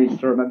everyone needs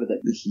to remember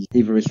that this is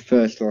either his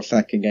first or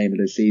second game of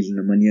the season,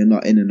 and when you're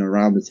not in and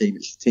around the team,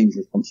 it's the team's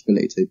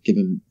responsibility to give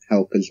him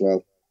help as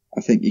well.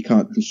 I think you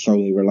can't just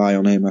solely rely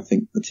on him. I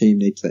think the team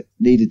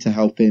needed to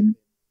help him.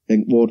 I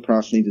think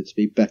Ward-Prowse needed to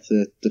be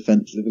better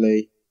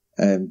defensively,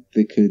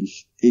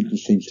 because he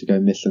just seems to go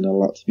missing a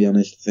lot, to be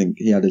honest. I think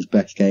he had his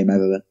best game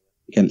ever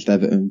against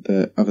Everton,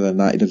 but other than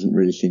that, he doesn't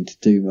really seem to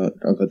do much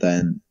other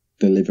than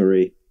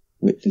delivery,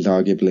 which is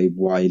arguably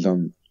why he's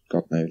on,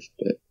 God knows.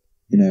 But,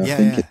 you know, I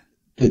think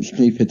it's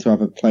stupid to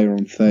have a player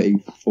on 30,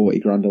 40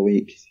 grand a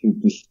week who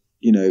just,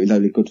 you know, is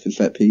only good for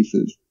set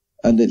pieces.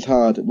 And it's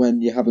hard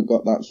when you haven't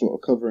got that sort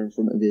of cover in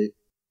front of you.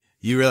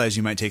 You realize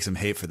you might take some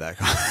hate for that,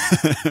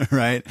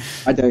 right?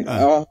 I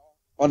don't.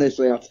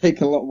 Honestly, I'll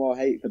take a lot more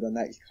hate for the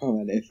next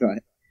comment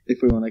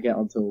if we want to get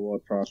onto a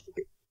Ward-Prowse.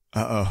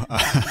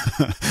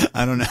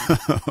 I don't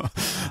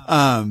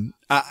know.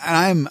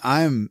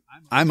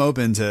 I'm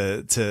open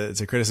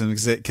to criticism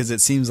because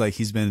it seems like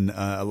he's been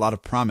a lot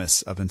of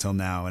promise up until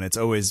now, and it's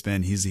always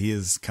been he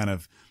is kind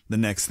of the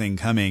next thing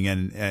coming,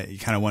 and you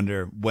kind of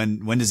wonder when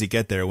does he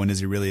get there? When does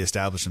he really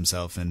establish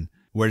himself, and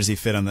where does he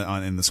fit in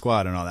the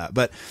squad and all that?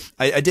 But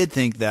I did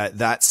think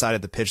that side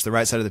of the pitch, the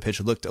right side of the pitch,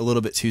 looked a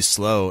little bit too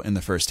slow in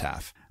the first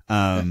half.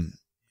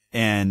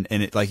 And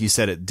it, like you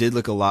said, it did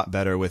look a lot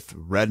better with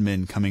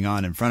Redmond coming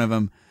on in front of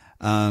him.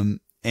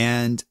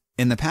 And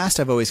in the past,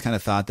 I've always kind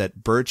of thought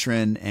that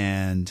Bertrand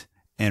and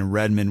and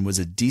Redmond was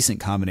a decent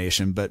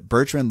combination, but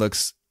Bertrand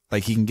looks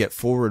like he can get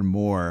forward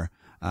more.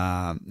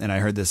 And I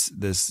heard this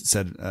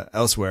said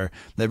elsewhere,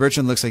 that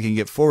Bertrand looks like he can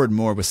get forward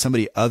more with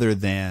somebody other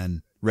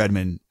than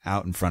Redmond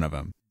out in front of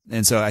him.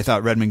 And so I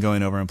thought Redmond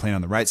going over and playing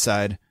on the right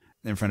side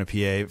in front of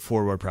PA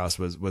forward prowess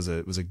was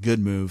a good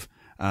move.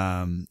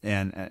 And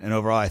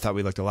overall, I thought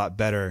we looked a lot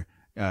better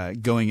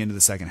going into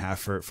the second half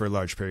for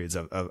large periods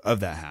of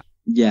that half.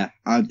 Yeah,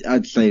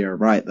 I'd say you're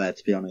right there,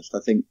 to be honest. I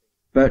think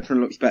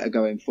Bertrand looks better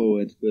going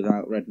forward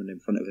without Redmond in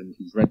front of him,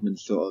 because Redmond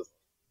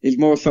he's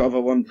more sort of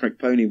a one-trick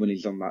pony when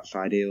he's on that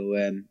side.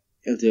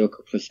 He'll do a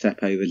couple of step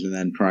overs and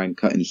then try and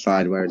cut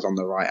inside, whereas on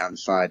the right-hand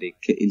side,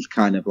 he's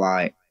kind of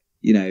like,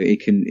 he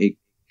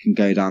can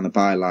go down the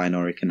byline,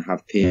 or he can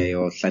have PA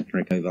or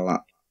Cedric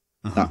overlap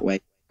that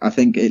way. I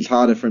think it's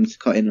harder for him to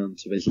cut in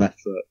onto his left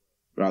foot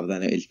rather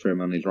than it is for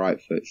him on his right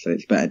foot. So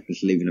it's better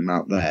just leaving him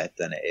out there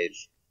than it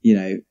is,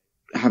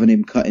 having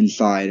him cut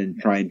inside and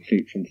try and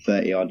shoot from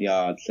 30 odd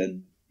yards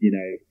and,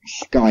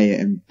 sky it.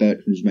 And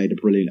Bertrand's made a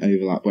brilliant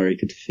overlap where he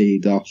could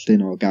feed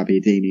Austin or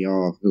Gabbiadini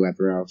or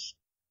whoever else.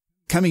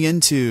 Coming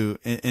into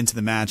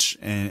the match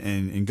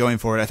and going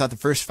forward, I thought the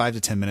first 5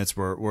 to 10 minutes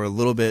were a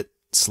little bit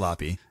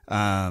sloppy.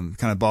 Kind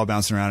of ball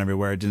bouncing around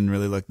everywhere. It didn't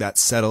really look that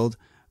settled,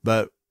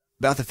 but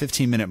about the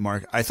 15-minute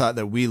mark, I thought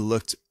that we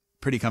looked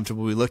pretty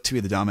comfortable. We looked to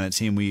be the dominant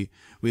team. We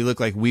looked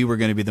like we were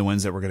going to be the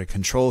ones that were going to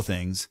control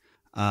things.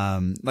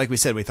 Like we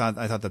said, I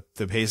thought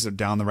the pace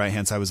down the right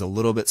hand side was a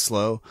little bit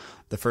slow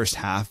the first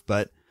half,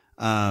 but,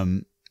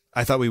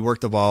 I thought we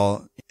worked the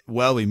ball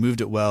well. We moved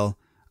it well.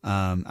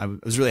 I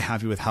was really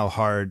happy with how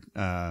hard,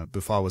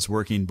 Buffal was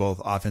working both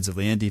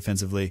offensively and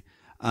defensively.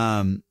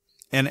 And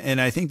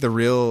I think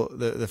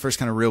the first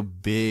kind of real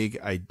big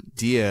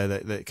idea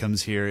that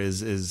comes here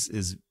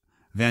is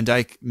Van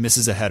Dijk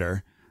misses a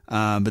header.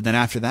 But then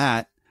after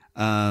that,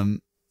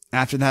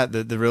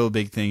 the real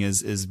big thing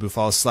is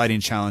Buffal's sliding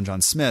challenge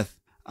on Smith.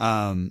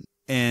 And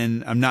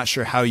I'm not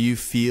sure how you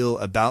feel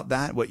about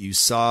that, what you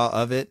saw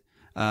of it,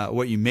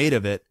 what you made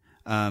of it.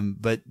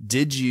 But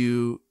did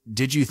you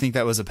think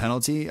that was a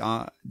penalty?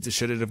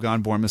 Should it have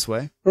gone Bournemouth's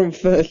way? From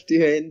first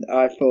viewing,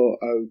 I thought,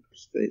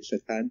 it's a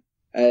pen.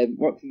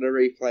 Watching the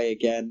replay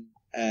again,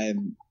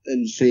 and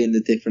seeing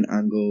the different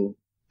angle,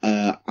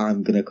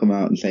 I'm going to come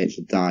out and say it's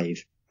a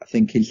dive. I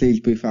think he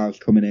sees Buffal's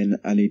coming in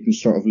and he can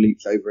sort of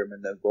leaps over him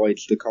and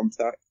avoids the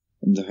contact,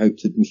 and I hope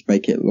to just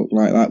make it look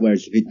like that.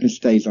 Whereas if he just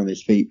stays on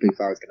his feet,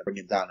 Buffal's going to bring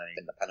him down and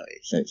win the penalty.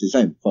 So it's his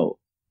own fault.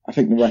 I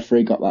think the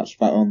referee got that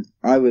spot on.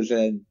 I was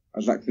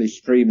actually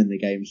streaming the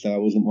game, so I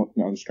wasn't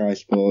watching it on Sky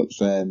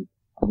Sports. I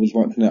was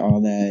watching it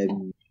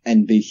on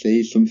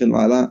NBC, something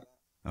like that.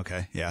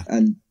 Okay, yeah.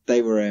 And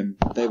they were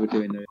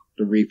doing the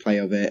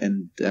replay of it,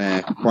 and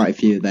quite a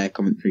few of their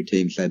commentary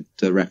teams said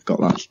the ref got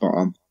that spot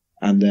on,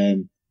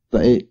 and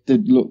but it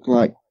did look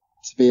like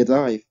to be a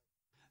dive.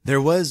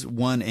 There was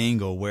one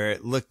angle where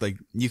it looked like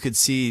you could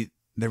see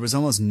there was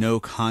almost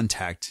no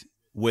contact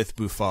with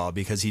Buffal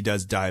because he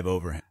does dive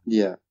over him.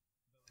 Yeah.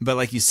 But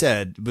like you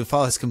said,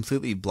 Buffal has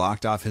completely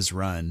blocked off his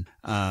run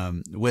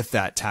with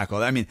that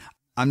tackle. I mean,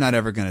 I'm not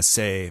ever going to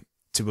say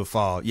to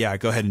Buffal, yeah,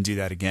 go ahead and do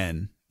that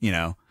again,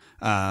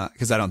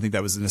 because I don't think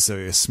that was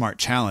necessarily a smart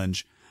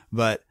challenge.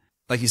 But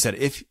like you said,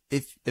 if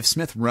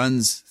Smith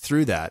runs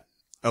through that,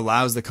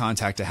 allows the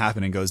contact to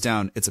happen and goes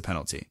down, it's a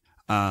penalty.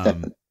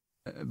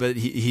 But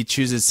he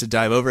chooses to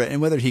dive over it,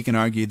 and whether he can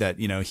argue that,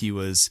 he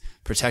was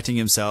protecting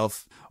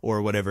himself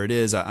or whatever it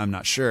is, I'm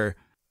not sure.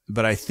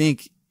 But I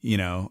think,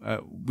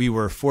 we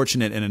were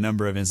fortunate in a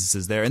number of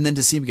instances there. And then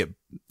to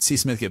see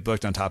Smith get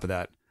booked on top of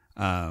that,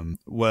 I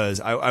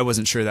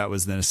wasn't sure that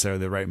was necessarily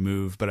the right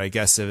move. But I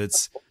guess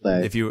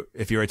if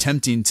you're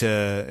attempting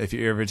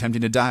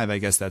to dive, I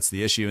guess that's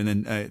the issue. And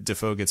then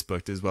Defoe gets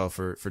booked as well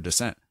for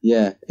dissent.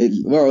 Yeah,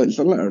 it's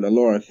a letter of the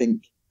law. I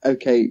think.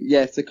 Okay,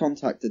 yeah, if the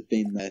contact had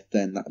been there,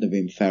 then that would have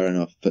been fair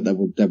enough. But there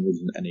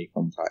wasn't any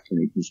contact, and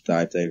he just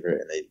dived over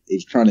it. And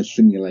he's trying to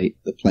simulate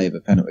the play of a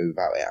penalty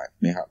without it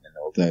actually happening.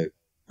 Although,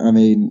 I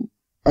mean,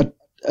 I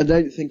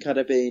don't think I'd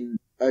have been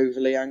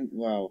overly angry.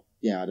 Well,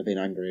 yeah, I'd have been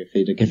angry if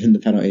he'd have given the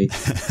penalty.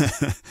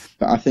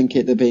 But I think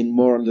it'd have been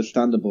more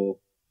understandable.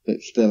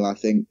 But still, I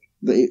think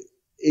that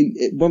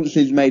once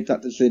he's made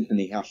that decision,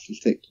 he has to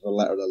stick to the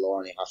letter of the law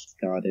and he has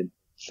to guard him.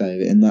 So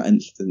in that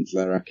instance,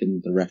 I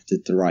reckon the ref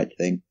did the right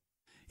thing.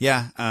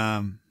 Yeah,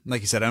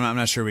 like you said, I'm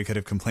not sure we could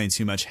have complained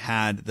too much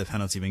had the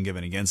penalty been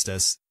given against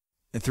us.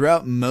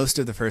 Throughout most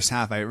of the first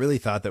half, I really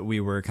thought that we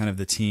were kind of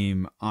the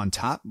team on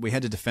top. We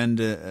had to defend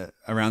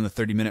around the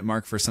 30-minute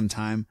mark for some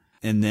time,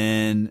 and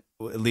then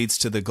it leads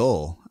to the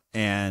goal.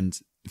 And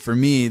for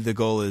me, the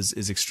goal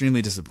is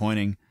extremely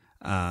disappointing.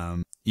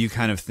 You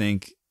kind of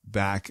think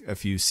back a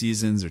few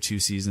seasons or 2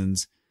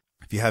 seasons.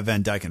 If you have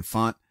Van Dijk and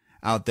Font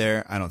out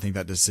there, I don't think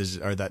that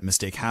decision or that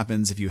mistake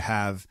happens. If you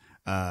have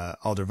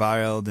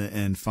Alderweireld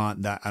and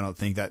Font, that I don't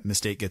think that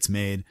mistake gets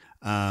made.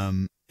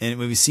 And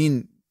we've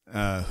seen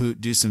Hoot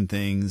do some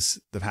things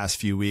the past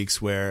few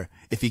weeks where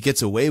if he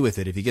gets away with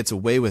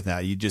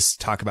that, you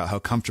just talk about how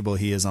comfortable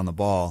he is on the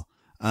ball.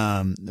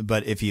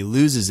 But if he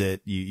loses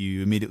it,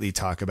 you immediately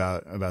talk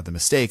about the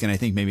mistake. And I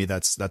think maybe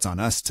that's on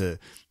us to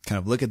kind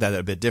of look at that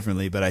a bit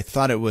differently. But I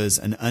thought it was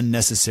an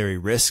unnecessary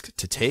risk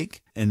to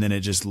take. And then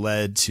it just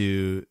led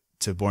to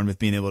Bournemouth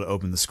being able to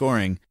open the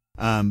scoring.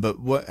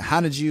 But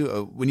how did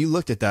you, when you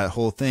looked at that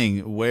whole thing,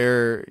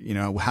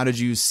 how did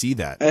you see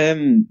that?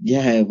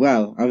 Yeah,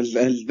 well, I was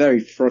very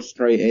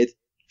frustrated.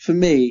 For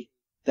me,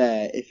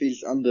 if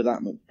he's under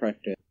that much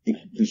pressure, he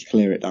can just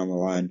clear it down the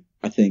line.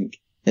 I think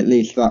at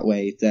least that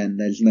way, then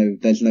there's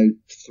no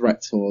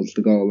threat towards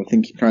the goal. I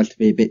think he tries to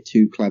be a bit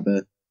too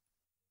clever.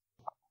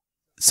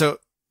 So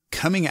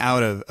coming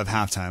out of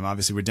halftime,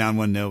 obviously we're down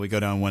 1-0. We go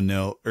down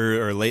 1-0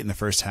 or late in the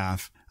first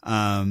half.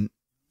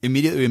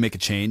 Immediately we make a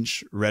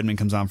change. Redmond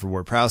comes on for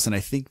Ward-Prowse, and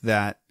I think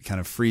that kind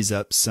of frees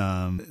up it's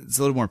a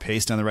little more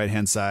pace down the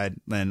right-hand side.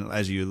 And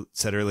as you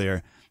said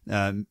earlier,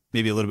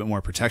 maybe a little bit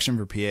more protection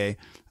for PA.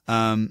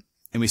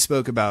 And we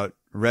spoke about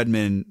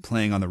Redmond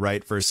playing on the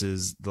right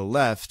versus the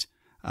left.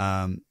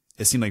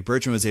 It seemed like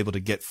Bertrand was able to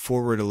get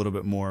forward a little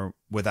bit more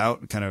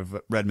without kind of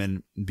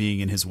Redmond being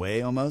in his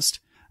way almost.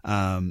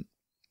 And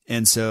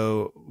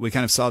so we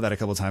kind of saw that a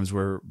couple of times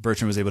where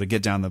Bertrand was able to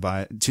get down to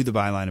the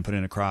byline and put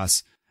in a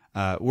cross.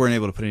 Weren't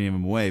able to put any of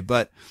them away.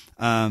 But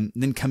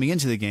then coming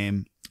into the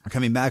game, or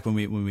coming back when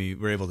we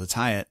were able to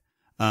tie it,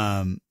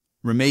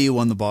 Romeu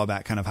won the ball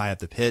back kind of high up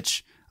the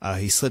pitch.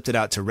 He slipped it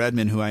out to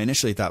Redmond, who I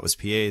initially thought was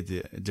PA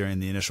during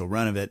the initial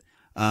run of it.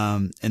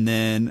 And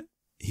then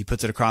he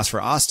puts it across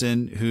for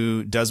Austin,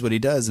 who does what he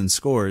does and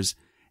scores.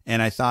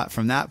 And I thought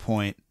from that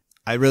point,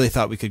 I really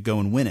thought we could go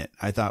and win it.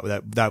 I thought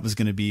that was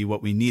going to be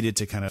what we needed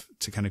to kind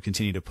of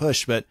continue to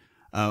push. But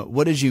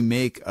what did you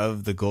make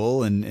of the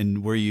goal?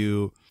 And were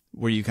you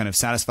kind of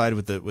satisfied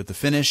with the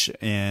finish?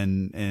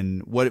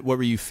 And what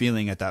were you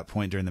feeling at that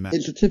point during the match?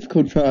 It's a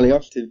typical Charlie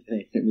Austin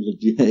finish. It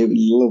was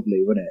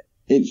lovely, wasn't it?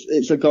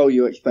 It's a goal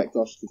you expect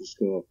Austin to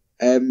score.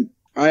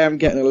 I am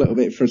getting a little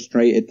bit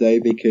frustrated though,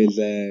 because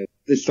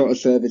this sort of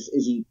service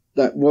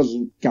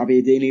wasn't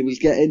Aydin he was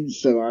getting,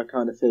 so I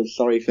kind of feel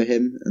sorry for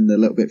him and a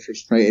little bit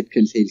frustrated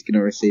because he's going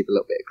to receive a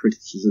little bit of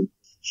criticism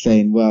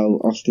saying, well,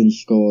 Austin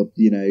scored,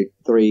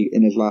 3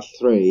 in his last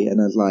 3,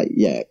 and I was like,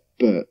 yeah,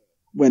 but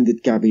when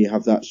did Gabby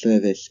have that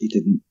service? He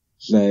didn't.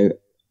 So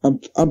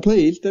I'm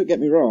pleased, don't get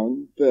me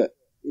wrong, but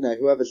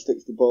whoever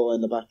sticks the ball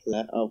in the back of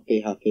that, I'll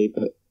be happy.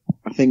 But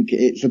I think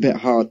it's a bit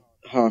hard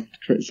to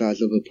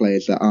criticise other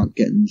players that aren't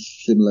getting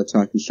similar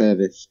type of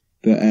service.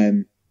 But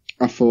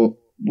I thought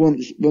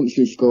once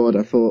we scored,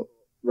 I thought,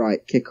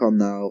 right, kick on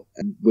now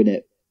and win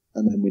it,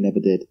 and then we never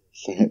did.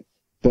 So,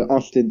 but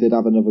Austin did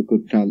have another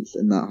good chance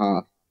in that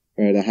half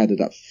where the header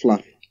that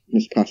flashed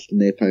just past the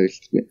near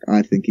post.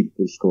 I think he could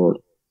have scored.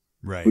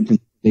 Right. Which would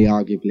be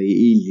arguably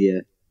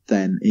easier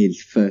than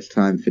his first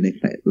time finish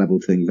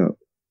leveled things up.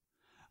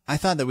 I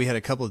thought that we had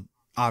a couple of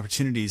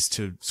opportunities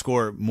to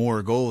score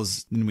more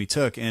goals than we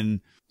took.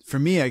 And for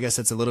me, I guess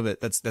that's a little bit,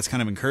 that's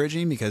kind of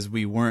encouraging because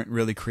we weren't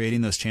really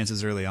creating those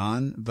chances early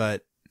on,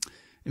 but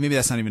maybe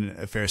that's not even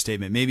a fair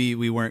statement. Maybe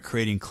we weren't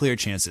creating clear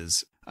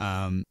chances.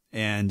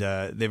 And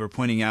they were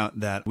pointing out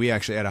that we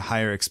actually had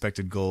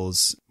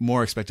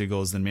more expected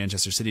goals than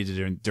Manchester City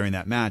did during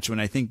that match. When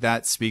I think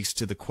that speaks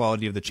to the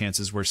quality of the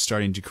chances we're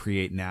starting to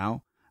create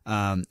now.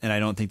 And I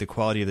don't think the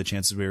quality of the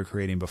chances we were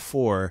creating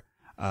before,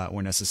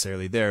 were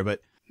necessarily there. But,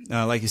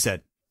 like you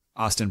said,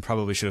 Austin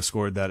probably should have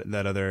scored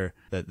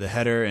the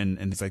header and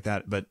things like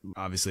that. But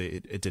obviously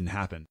it didn't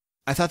happen.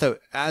 I thought that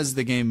as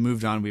the game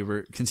moved on, we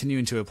were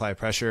continuing to apply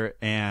pressure,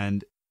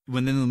 and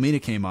when then Lamina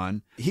came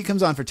on, he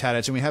comes on for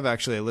Tadic, and we have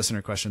actually a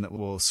listener question that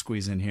we'll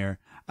squeeze in here.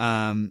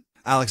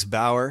 Alex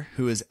Bauer,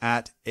 who is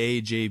at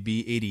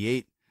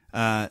AJB88,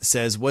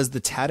 says, was the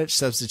Tadic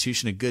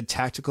substitution a good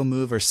tactical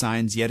move or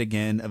signs yet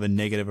again of a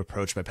negative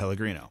approach by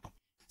Pellegrino?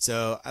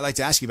 So I'd like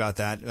to ask you about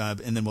that,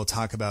 and then we'll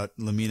talk about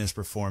Lamina's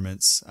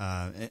performance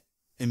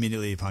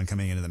immediately upon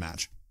coming into the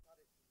match.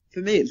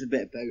 For me, it's a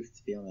bit of both,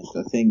 to be honest.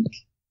 I think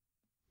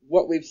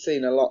what we've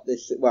seen a lot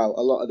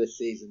of this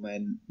season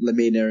when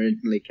Lamina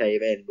originally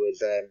came in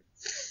was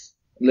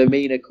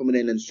Lamina coming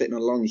in and sitting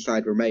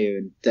alongside Romeu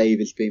and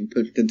Davis being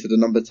pushed into the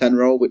number 10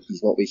 role, which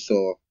is what we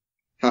saw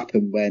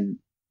happen when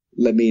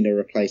Lamina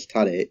replaced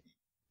Tadic.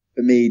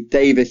 For me,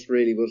 Davis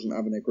really wasn't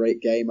having a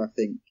great game. I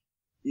think,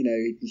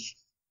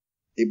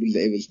 it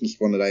was just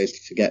one of those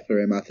to forget for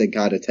him. I think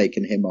I'd have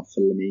taken him off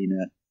for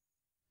Lamina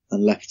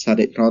and left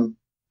Tadic on,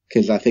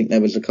 because I think there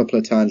was a couple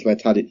of times where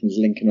Tadic was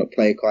linking up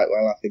play quite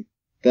well. I think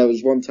there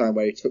was one time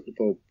where he took the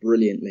ball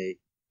brilliantly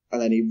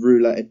and then he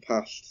rouletted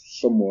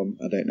past someone,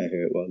 I don't know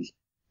who it was,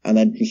 and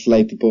then just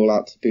laid the ball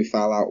out to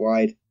Boufal out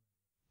wide.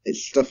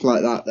 It's stuff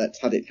like that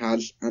Tadic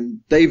has,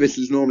 and Davis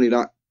is normally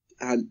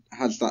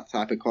has that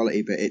type of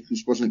quality, but it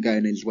just wasn't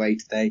going his way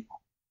today.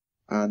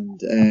 And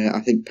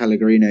I think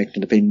Pellegrino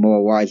could have been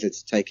more wiser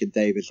to taking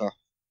Davis off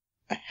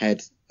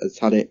ahead of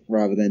Tadic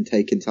rather than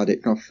taking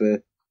Tadic off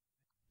the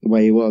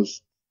way he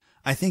was.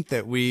 I think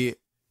that we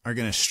are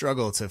going to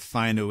struggle to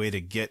find a way to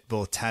get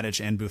both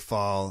Tadic and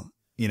Boufal,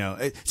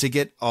 to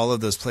get all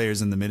of those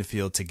players in the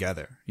midfield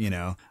together,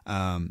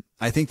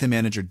 I think the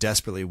manager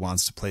desperately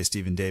wants to play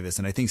Steven Davis.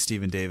 And I think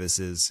Steven Davis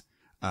is,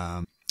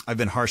 I've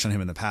been harsh on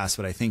him in the past,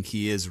 but I think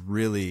he is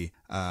really,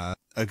 a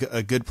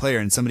good player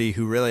and somebody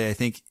who really, I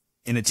think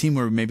in a team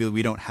where maybe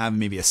we don't have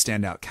maybe a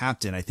standout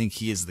captain, I think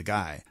he is the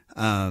guy.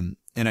 And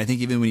I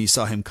think even when you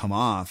saw him come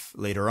off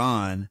later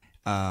on,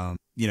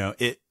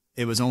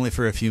 it was only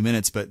for a few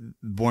minutes, but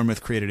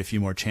Bournemouth created a few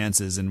more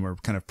chances and we're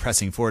kind of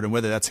pressing forward. And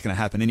whether that's going to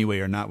happen anyway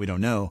or not, we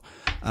don't know.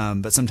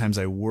 But sometimes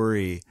I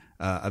worry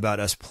about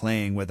us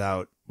playing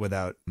without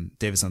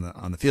Davis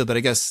on the field. But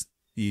I guess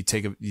you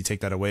take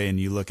that away and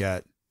you look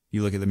at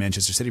the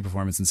Manchester City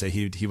performance and say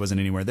he wasn't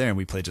anywhere there and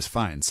we played just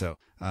fine. So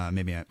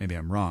maybe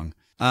I'm wrong.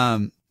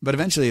 But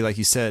eventually, like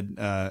you said,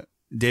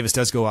 Davis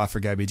does go off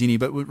for Gabbiadini.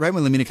 But right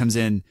when Lemina comes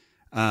in,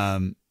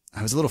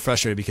 I was a little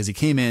frustrated because he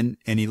came in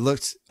and he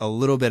looked a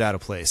little bit out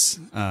of place.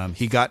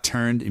 He got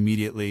turned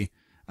immediately,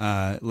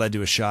 led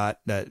to a shot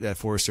that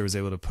Forrester was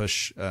able to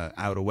push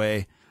out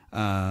away.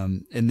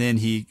 And then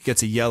he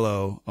gets a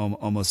yellow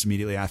almost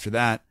immediately after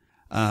that,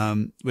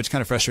 which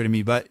kind of frustrated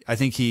me. But I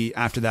think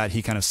after that,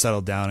 he kind of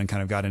settled down and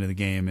kind of got into the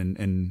game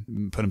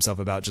and put himself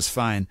about just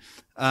fine.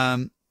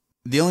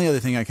 The only other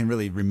thing I can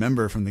really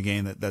remember from the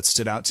game that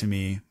stood out to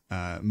me,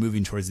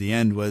 moving towards the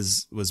end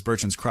was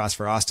Bertrand's cross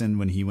for Austin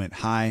when he went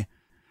high.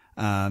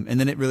 And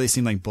then it really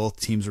seemed like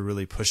both teams were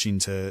really pushing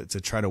to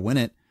try to win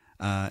it.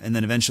 And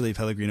then eventually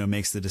Pellegrino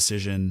makes the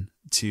decision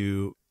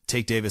to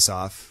take Davis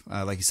off.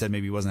 Like you said,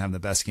 maybe he wasn't having the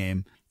best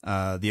game.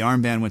 The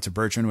armband went to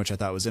Bertrand, which I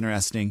thought was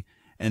interesting.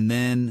 And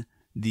then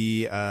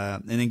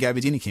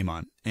Gabbiadini came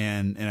on.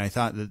 And I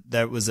thought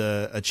that was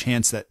a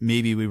chance that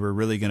maybe we were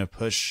really going to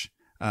push,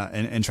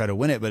 and try to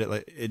win it,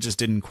 but it just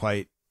didn't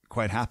quite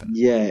happen.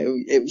 Yeah,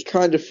 it was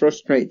kind of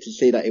frustrating to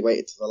see that he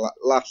waited to the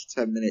last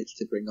 10 minutes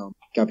to bring on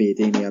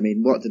Gabbiadini. I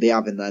mean, what did he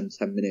have in them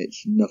 10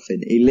 minutes?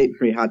 Nothing. He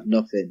literally had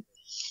nothing.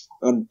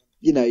 And,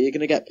 you're going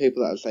to get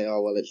people that will say,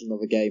 oh, well, it's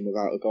another game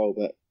without a goal,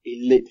 but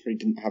he literally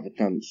didn't have a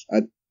chance.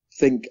 I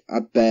think I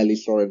barely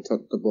saw him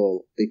touch the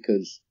ball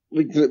because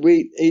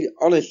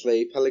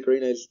honestly,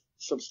 Pellegrino's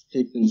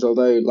substitutions,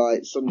 although,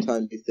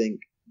 sometimes you think,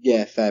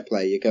 yeah, fair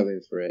play, you're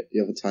going for it.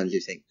 The other times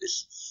you think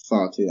it's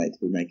far too late to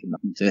be making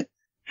that to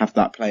have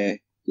that player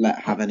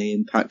have any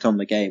impact on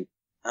the game.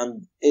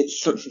 And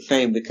it's such a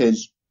shame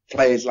because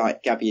players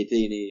like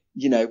Gabbiadini,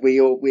 we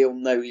all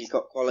know he's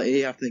got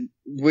quality. I think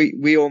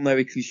we all know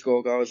he can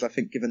score goals. I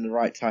think given the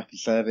right type of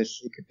service,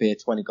 he could be a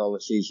 20-goal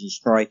a season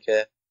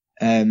striker.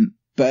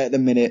 But at the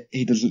minute,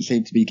 he doesn't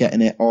seem to be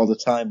getting it all the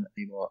time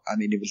anymore. I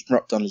mean, he was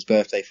dropped on his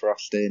birthday for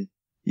Austin.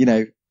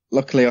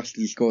 Luckily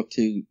Austin scored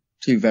two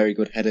very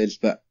good headers,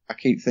 but I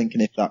keep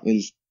thinking if that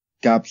was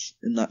Gabs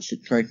in that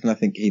situation, I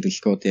think he'd have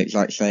scored the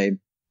exact same.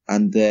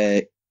 And,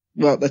 they're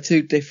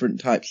two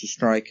different types of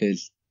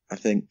strikers, I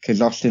think,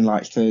 because Austin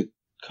likes to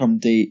come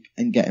deep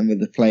and get in with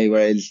the play,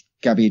 whereas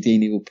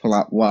Gabbiadini will pull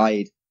out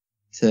wide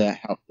to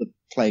help the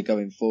play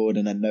going forward,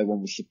 and then no one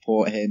will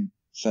support him.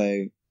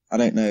 So, I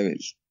don't know,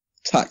 it's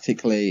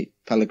tactically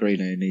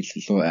Pellegrino needs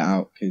to sort it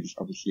out, because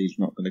obviously he's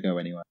not going to go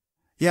anywhere.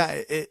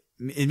 Yeah, it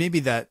may be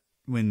that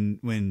when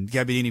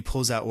Gabbiadini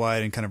pulls out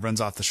wide and kind of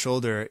runs off the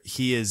shoulder,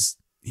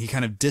 he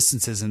kind of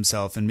distances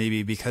himself, and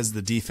maybe because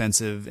the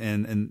defensive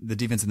and the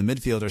defense in the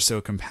midfield are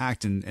so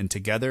compact and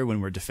together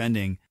when we're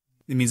defending,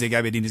 it means that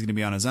Gabbiadini is going to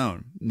be on his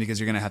own because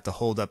you're going to have to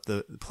hold up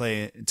the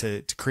play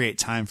to create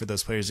time for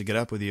those players to get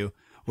up with you.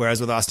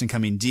 Whereas with Austin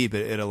coming deep,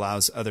 it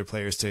allows other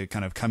players to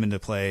kind of come into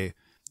play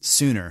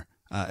sooner,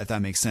 if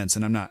that makes sense.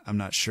 And I'm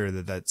not sure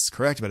that that's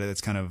correct, but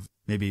it's kind of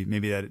maybe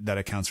that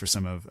accounts for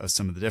some of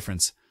the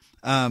difference.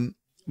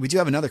 We do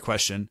have another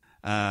question.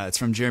 It's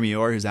from Jeremy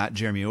Orr, who's at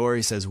Jeremy Orr.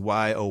 He says,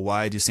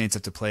 why do Saints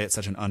have to play at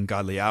such an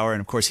ungodly hour?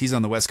 And of course, he's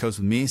on the West Coast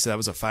with me, so that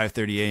was a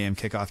 5:30 a.m.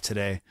 kickoff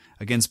today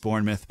against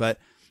Bournemouth. But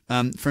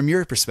from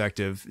your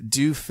perspective,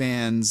 do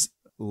fans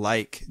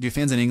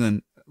in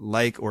England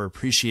like or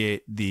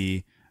appreciate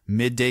the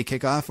midday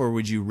kickoff, or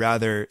would you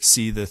rather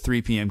see the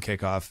 3 p.m.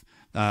 kickoff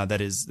that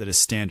is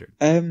standard?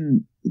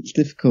 It's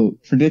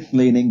difficult.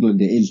 Traditionally in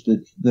England, it is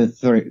the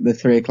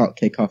 3 o'clock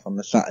kickoff on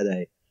the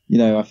Saturday.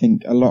 I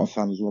think a lot of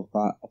fans love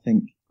that. I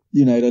think,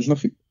 there's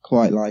nothing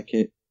quite like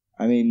it.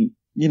 I mean,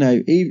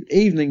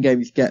 evening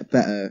games get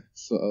better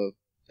sort of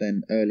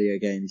than earlier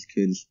games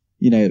because,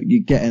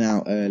 you're getting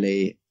out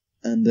early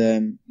and,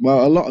 a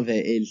lot of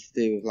it is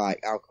to do with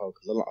alcohol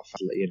because a lot of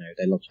fans,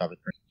 they love to have a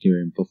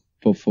drink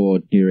before,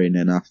 during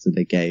and after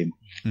the game.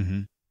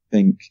 Mm-hmm. I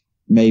think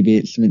maybe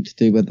it's something to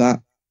do with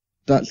that.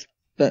 That's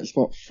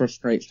what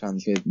frustrates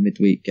fans with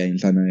midweek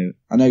games. I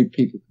know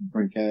people can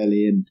drink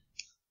early and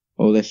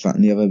all this, that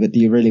and the other, but do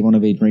you really want to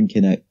be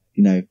drinking at,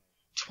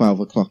 12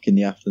 o'clock in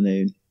the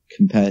afternoon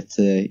compared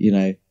to,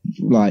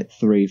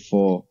 3,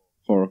 4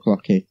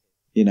 o'clock, a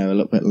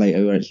little bit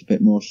later where it's a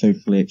bit more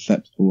socially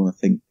acceptable. And I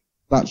think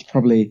that's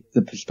probably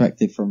the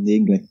perspective from the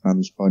English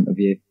fans' point of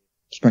view,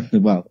 especially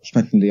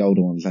the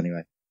older ones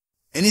anyway.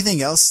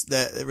 Anything else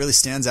that really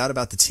stands out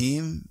about the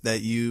team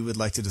that you would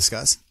like to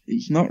discuss?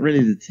 It's not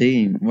really the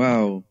team.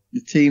 Well,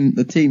 the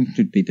team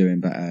should be doing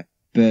better,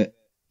 but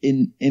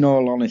in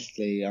all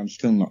honesty, I'm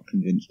still not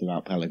convinced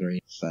about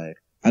Pellegrini. So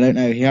I don't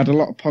know. He had a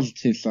lot of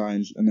positive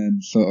signs, and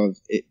then sort of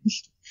it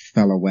just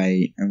fell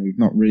away. And we've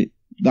not really.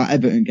 That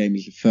Everton game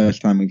is the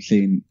first time we've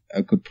seen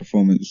a good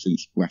performance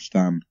since West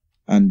Ham,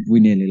 and we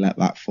nearly let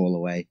that fall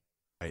away.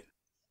 Right.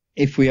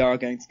 If we are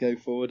going to go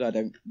forward, I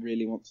don't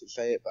really want to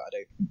say it, but I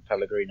don't think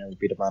Pellegrini would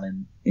be the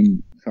man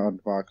in charge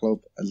of our club,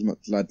 as much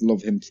as I'd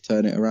love him to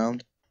turn it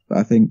around. But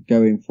I think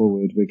going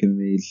forward, we're going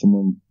to need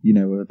someone,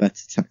 with a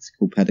better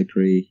tactical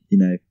pedigree,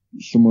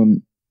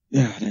 someone,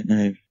 I don't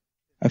know.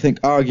 I think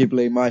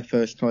arguably my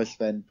first choice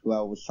then,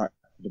 well, was sacked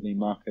to be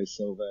Marco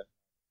Silva.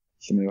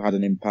 Someone who had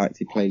an impact,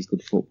 he plays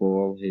good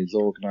football, he's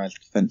organised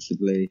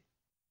defensively,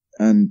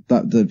 and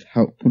that did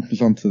help push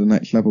us on to the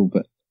next level,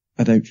 but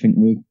I don't think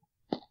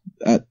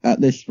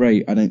at this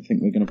rate, I don't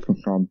think we're going to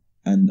push on,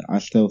 and I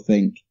still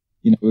think,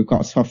 we've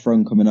got a tough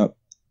run coming up.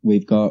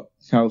 We've got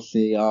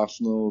Chelsea,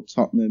 Arsenal,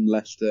 Tottenham,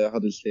 Leicester,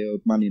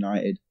 Huddersfield, Man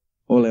United,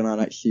 all in our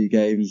next few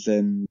games,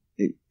 and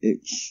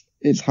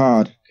it's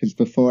hard, because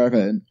before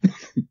Everton,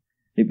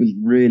 it was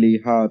really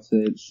hard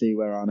to see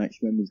where our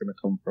next win was going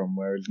to come from,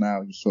 whereas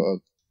now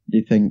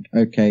you think,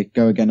 okay,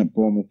 go again at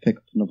Bournemouth, pick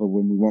up another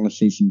win. We want to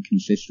see some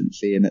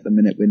consistency, and at the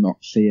minute we're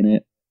not seeing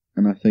it.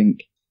 And I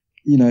think,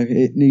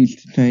 it needs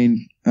to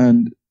change.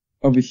 And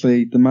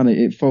obviously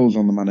it falls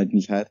on the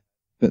manager's head,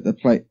 but the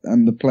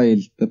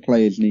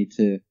players need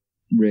to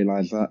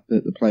realise that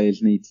the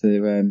players need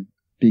to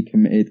be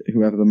committed.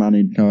 Whoever the man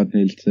in charge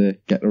is, to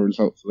get the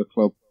result for the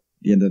club.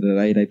 At the end of the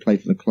day, they play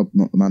for the club,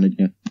 not the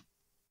manager.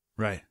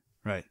 Right.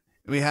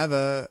 We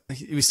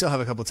still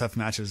have a couple of tough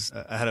matches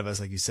ahead of us,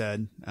 like you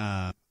said.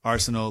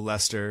 Arsenal,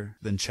 Leicester,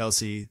 then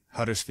Chelsea,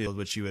 Huddersfield,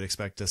 which you would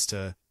expect us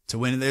to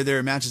win. There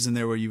are matches in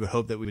there where you would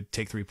hope that we would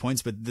take 3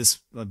 points, but this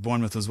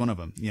Bournemouth was one of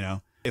them.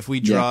 If we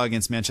draw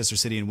against Manchester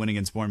City and win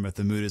against Bournemouth,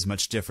 the mood is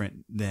much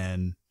different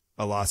than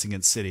a loss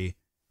against City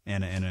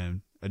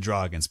and a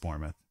draw against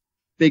Bournemouth.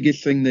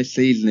 Biggest thing this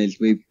season is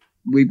we've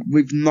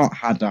not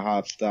had a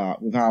hard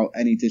start, without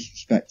any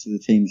disrespect to the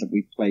teams that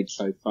we've played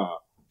so far.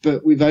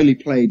 But we've only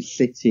played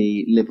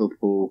City,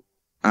 Liverpool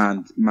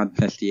and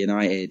Manchester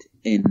United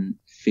in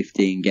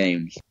 15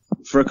 games.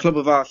 For a club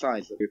of our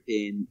size,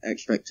 European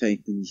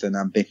expectations and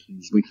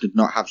ambitions, we could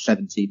not have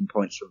 17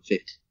 points from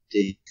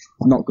 15.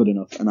 Not good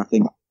enough. And I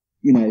think,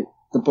 the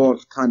board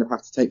kind of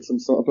have to take some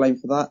sort of blame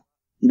for that.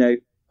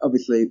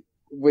 Obviously,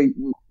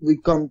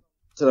 we've gone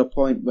to the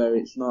point where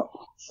it's not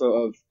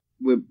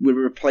we're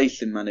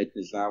replacing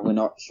managers now. We're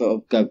not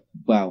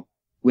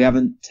we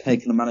haven't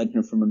taken a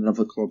manager from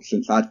another club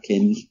since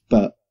Adkins,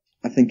 but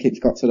I think it's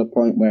got to the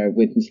point where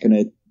we're just going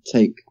to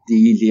take the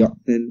easy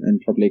option and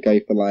probably go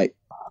for a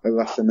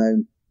lesser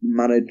known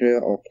manager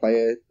or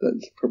player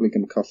that's probably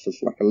going to cost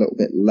us a little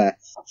bit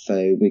less,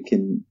 so we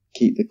can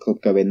keep the club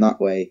going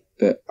that way.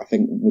 But I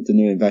think with the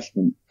new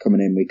investment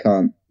coming in, we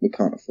can't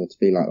afford to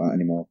be like that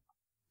anymore.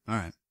 All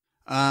right.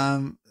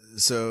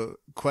 So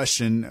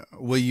question,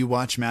 will you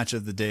watch Match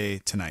of the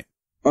Day tonight?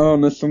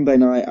 On a Sunday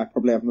night, I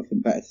probably have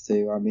nothing better to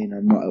do. I mean,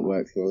 I'm not at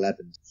work till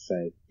 11,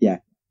 so yeah,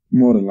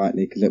 more than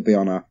likely, because it'll be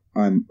on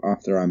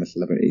after I'm a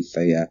Celebrity,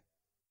 so yeah.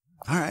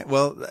 All right,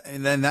 well,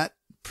 then that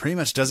pretty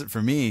much does it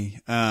for me.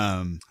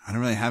 I don't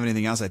really have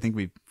anything else. I think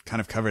we've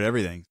kind of covered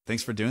everything.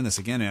 Thanks for doing this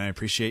again, and I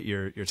appreciate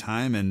your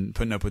time and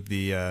putting up with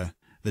the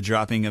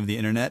dropping of the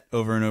internet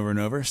over and over and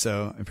over.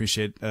 So I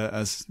appreciate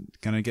us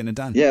kind of getting it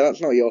done. Yeah,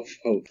 that's not your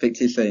fault. Speak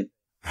to you soon.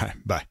 All right,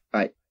 bye.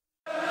 Bye.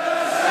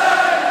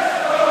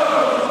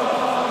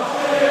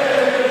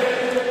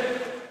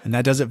 And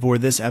that does it for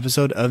this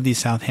episode of the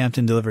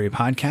Southampton Delivery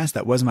Podcast.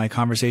 That was my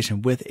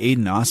conversation with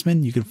Aydin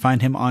Osman. You can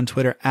find him on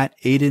Twitter at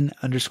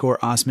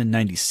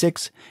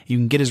Aydin_Osman96. You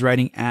can get his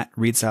writing at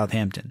Read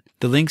Southampton.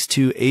 The links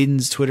to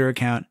Aydin's Twitter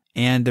account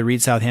and the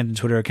Read Southampton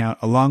Twitter account,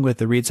 along with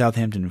the Read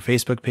Southampton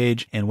Facebook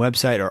page and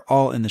website, are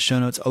all in the show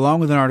notes,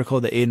 along with an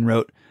article that Aydin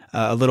wrote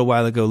a little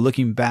while ago,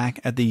 looking back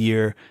at the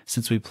year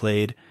since we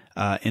played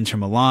Inter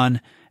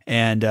Milan,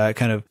 and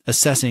kind of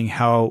assessing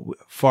how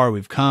far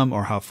we've come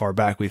or how far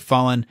back we've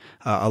fallen.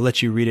 I'll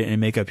let you read it and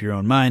make up your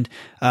own mind.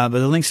 But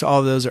the links to all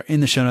of those are in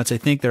the show notes. I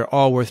think they're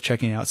all worth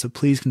checking out, so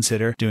please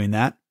consider doing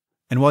that.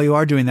 And while you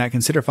are doing that,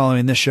 consider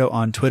following this show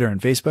on Twitter and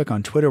Facebook.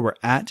 On Twitter, we're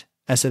at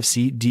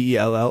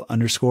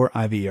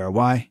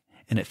SFCDELL_IVERY.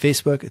 And at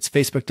Facebook, it's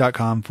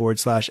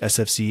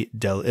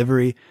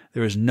facebook.com/SFCDelivery.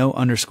 There is no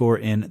underscore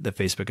in the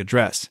Facebook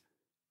address.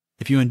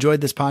 If you enjoyed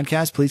this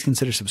podcast, please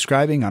consider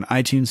subscribing on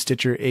iTunes,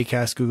 Stitcher,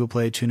 Acast, Google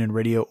Play, TuneIn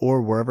Radio, or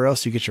wherever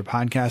else you get your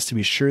podcasts to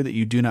be sure that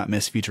you do not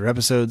miss future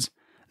episodes.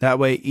 That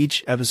way,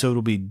 each episode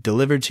will be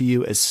delivered to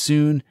you as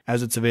soon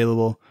as it's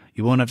available.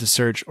 You won't have to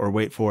search or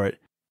wait for it.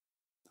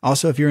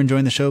 Also, if you're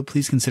enjoying the show,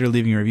 please consider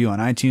leaving a review on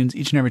iTunes.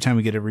 Each and every time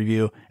we get a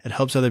review, it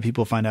helps other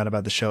people find out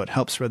about the show. It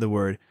helps spread the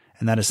word,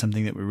 and that is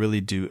something that we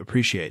really do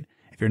appreciate.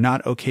 If you're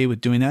not okay with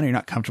doing that, or you're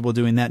not comfortable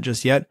doing that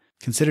just yet,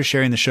 consider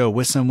sharing the show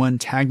with someone,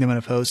 tag them in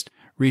a post,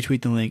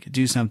 retweet the link,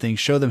 do something,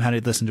 show them how to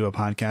listen to a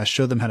podcast,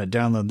 show them how to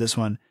download this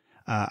one.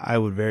 I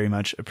would very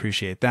much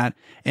appreciate that.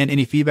 And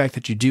any feedback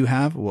that you do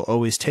have, we'll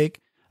always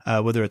take,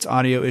 whether it's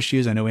audio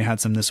issues. I know we had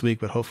some this week,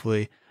 but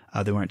hopefully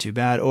they weren't too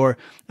bad, or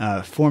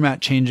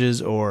format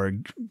changes or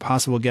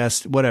possible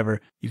guests,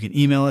 whatever, you can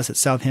email us at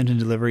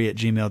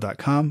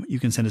southamptondelivery@gmail.com. You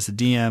can send us a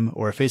DM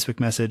or a Facebook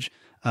message.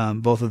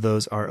 Both of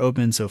those are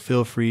open, so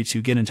feel free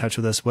to get in touch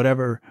with us,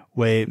 whatever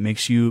way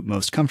makes you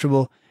most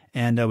comfortable,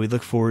 and we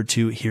look forward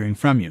to hearing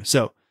from you.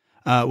 So,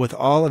 with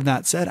all of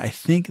that said, I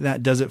think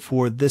that does it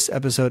for this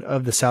episode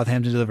of the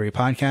Southampton Delivery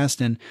Podcast.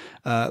 And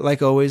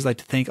like always, like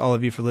to thank all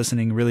of you for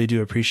listening. Really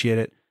do appreciate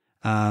it.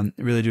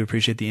 Really do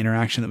appreciate the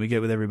interaction that we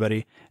get with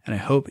everybody. And I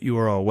hope you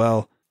are all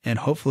well. And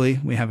hopefully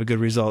we have a good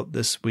result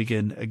this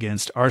weekend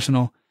against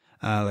Arsenal.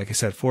 Like I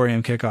said, 4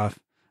 a.m. kickoff.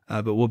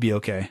 But we'll be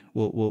okay.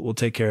 We'll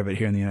take care of it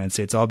here in the United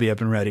States. I'll be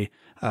up and ready.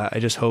 I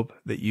just hope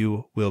that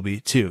you will be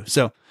too.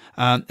 So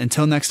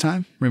until next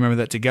time, remember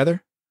that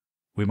together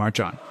we march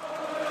on.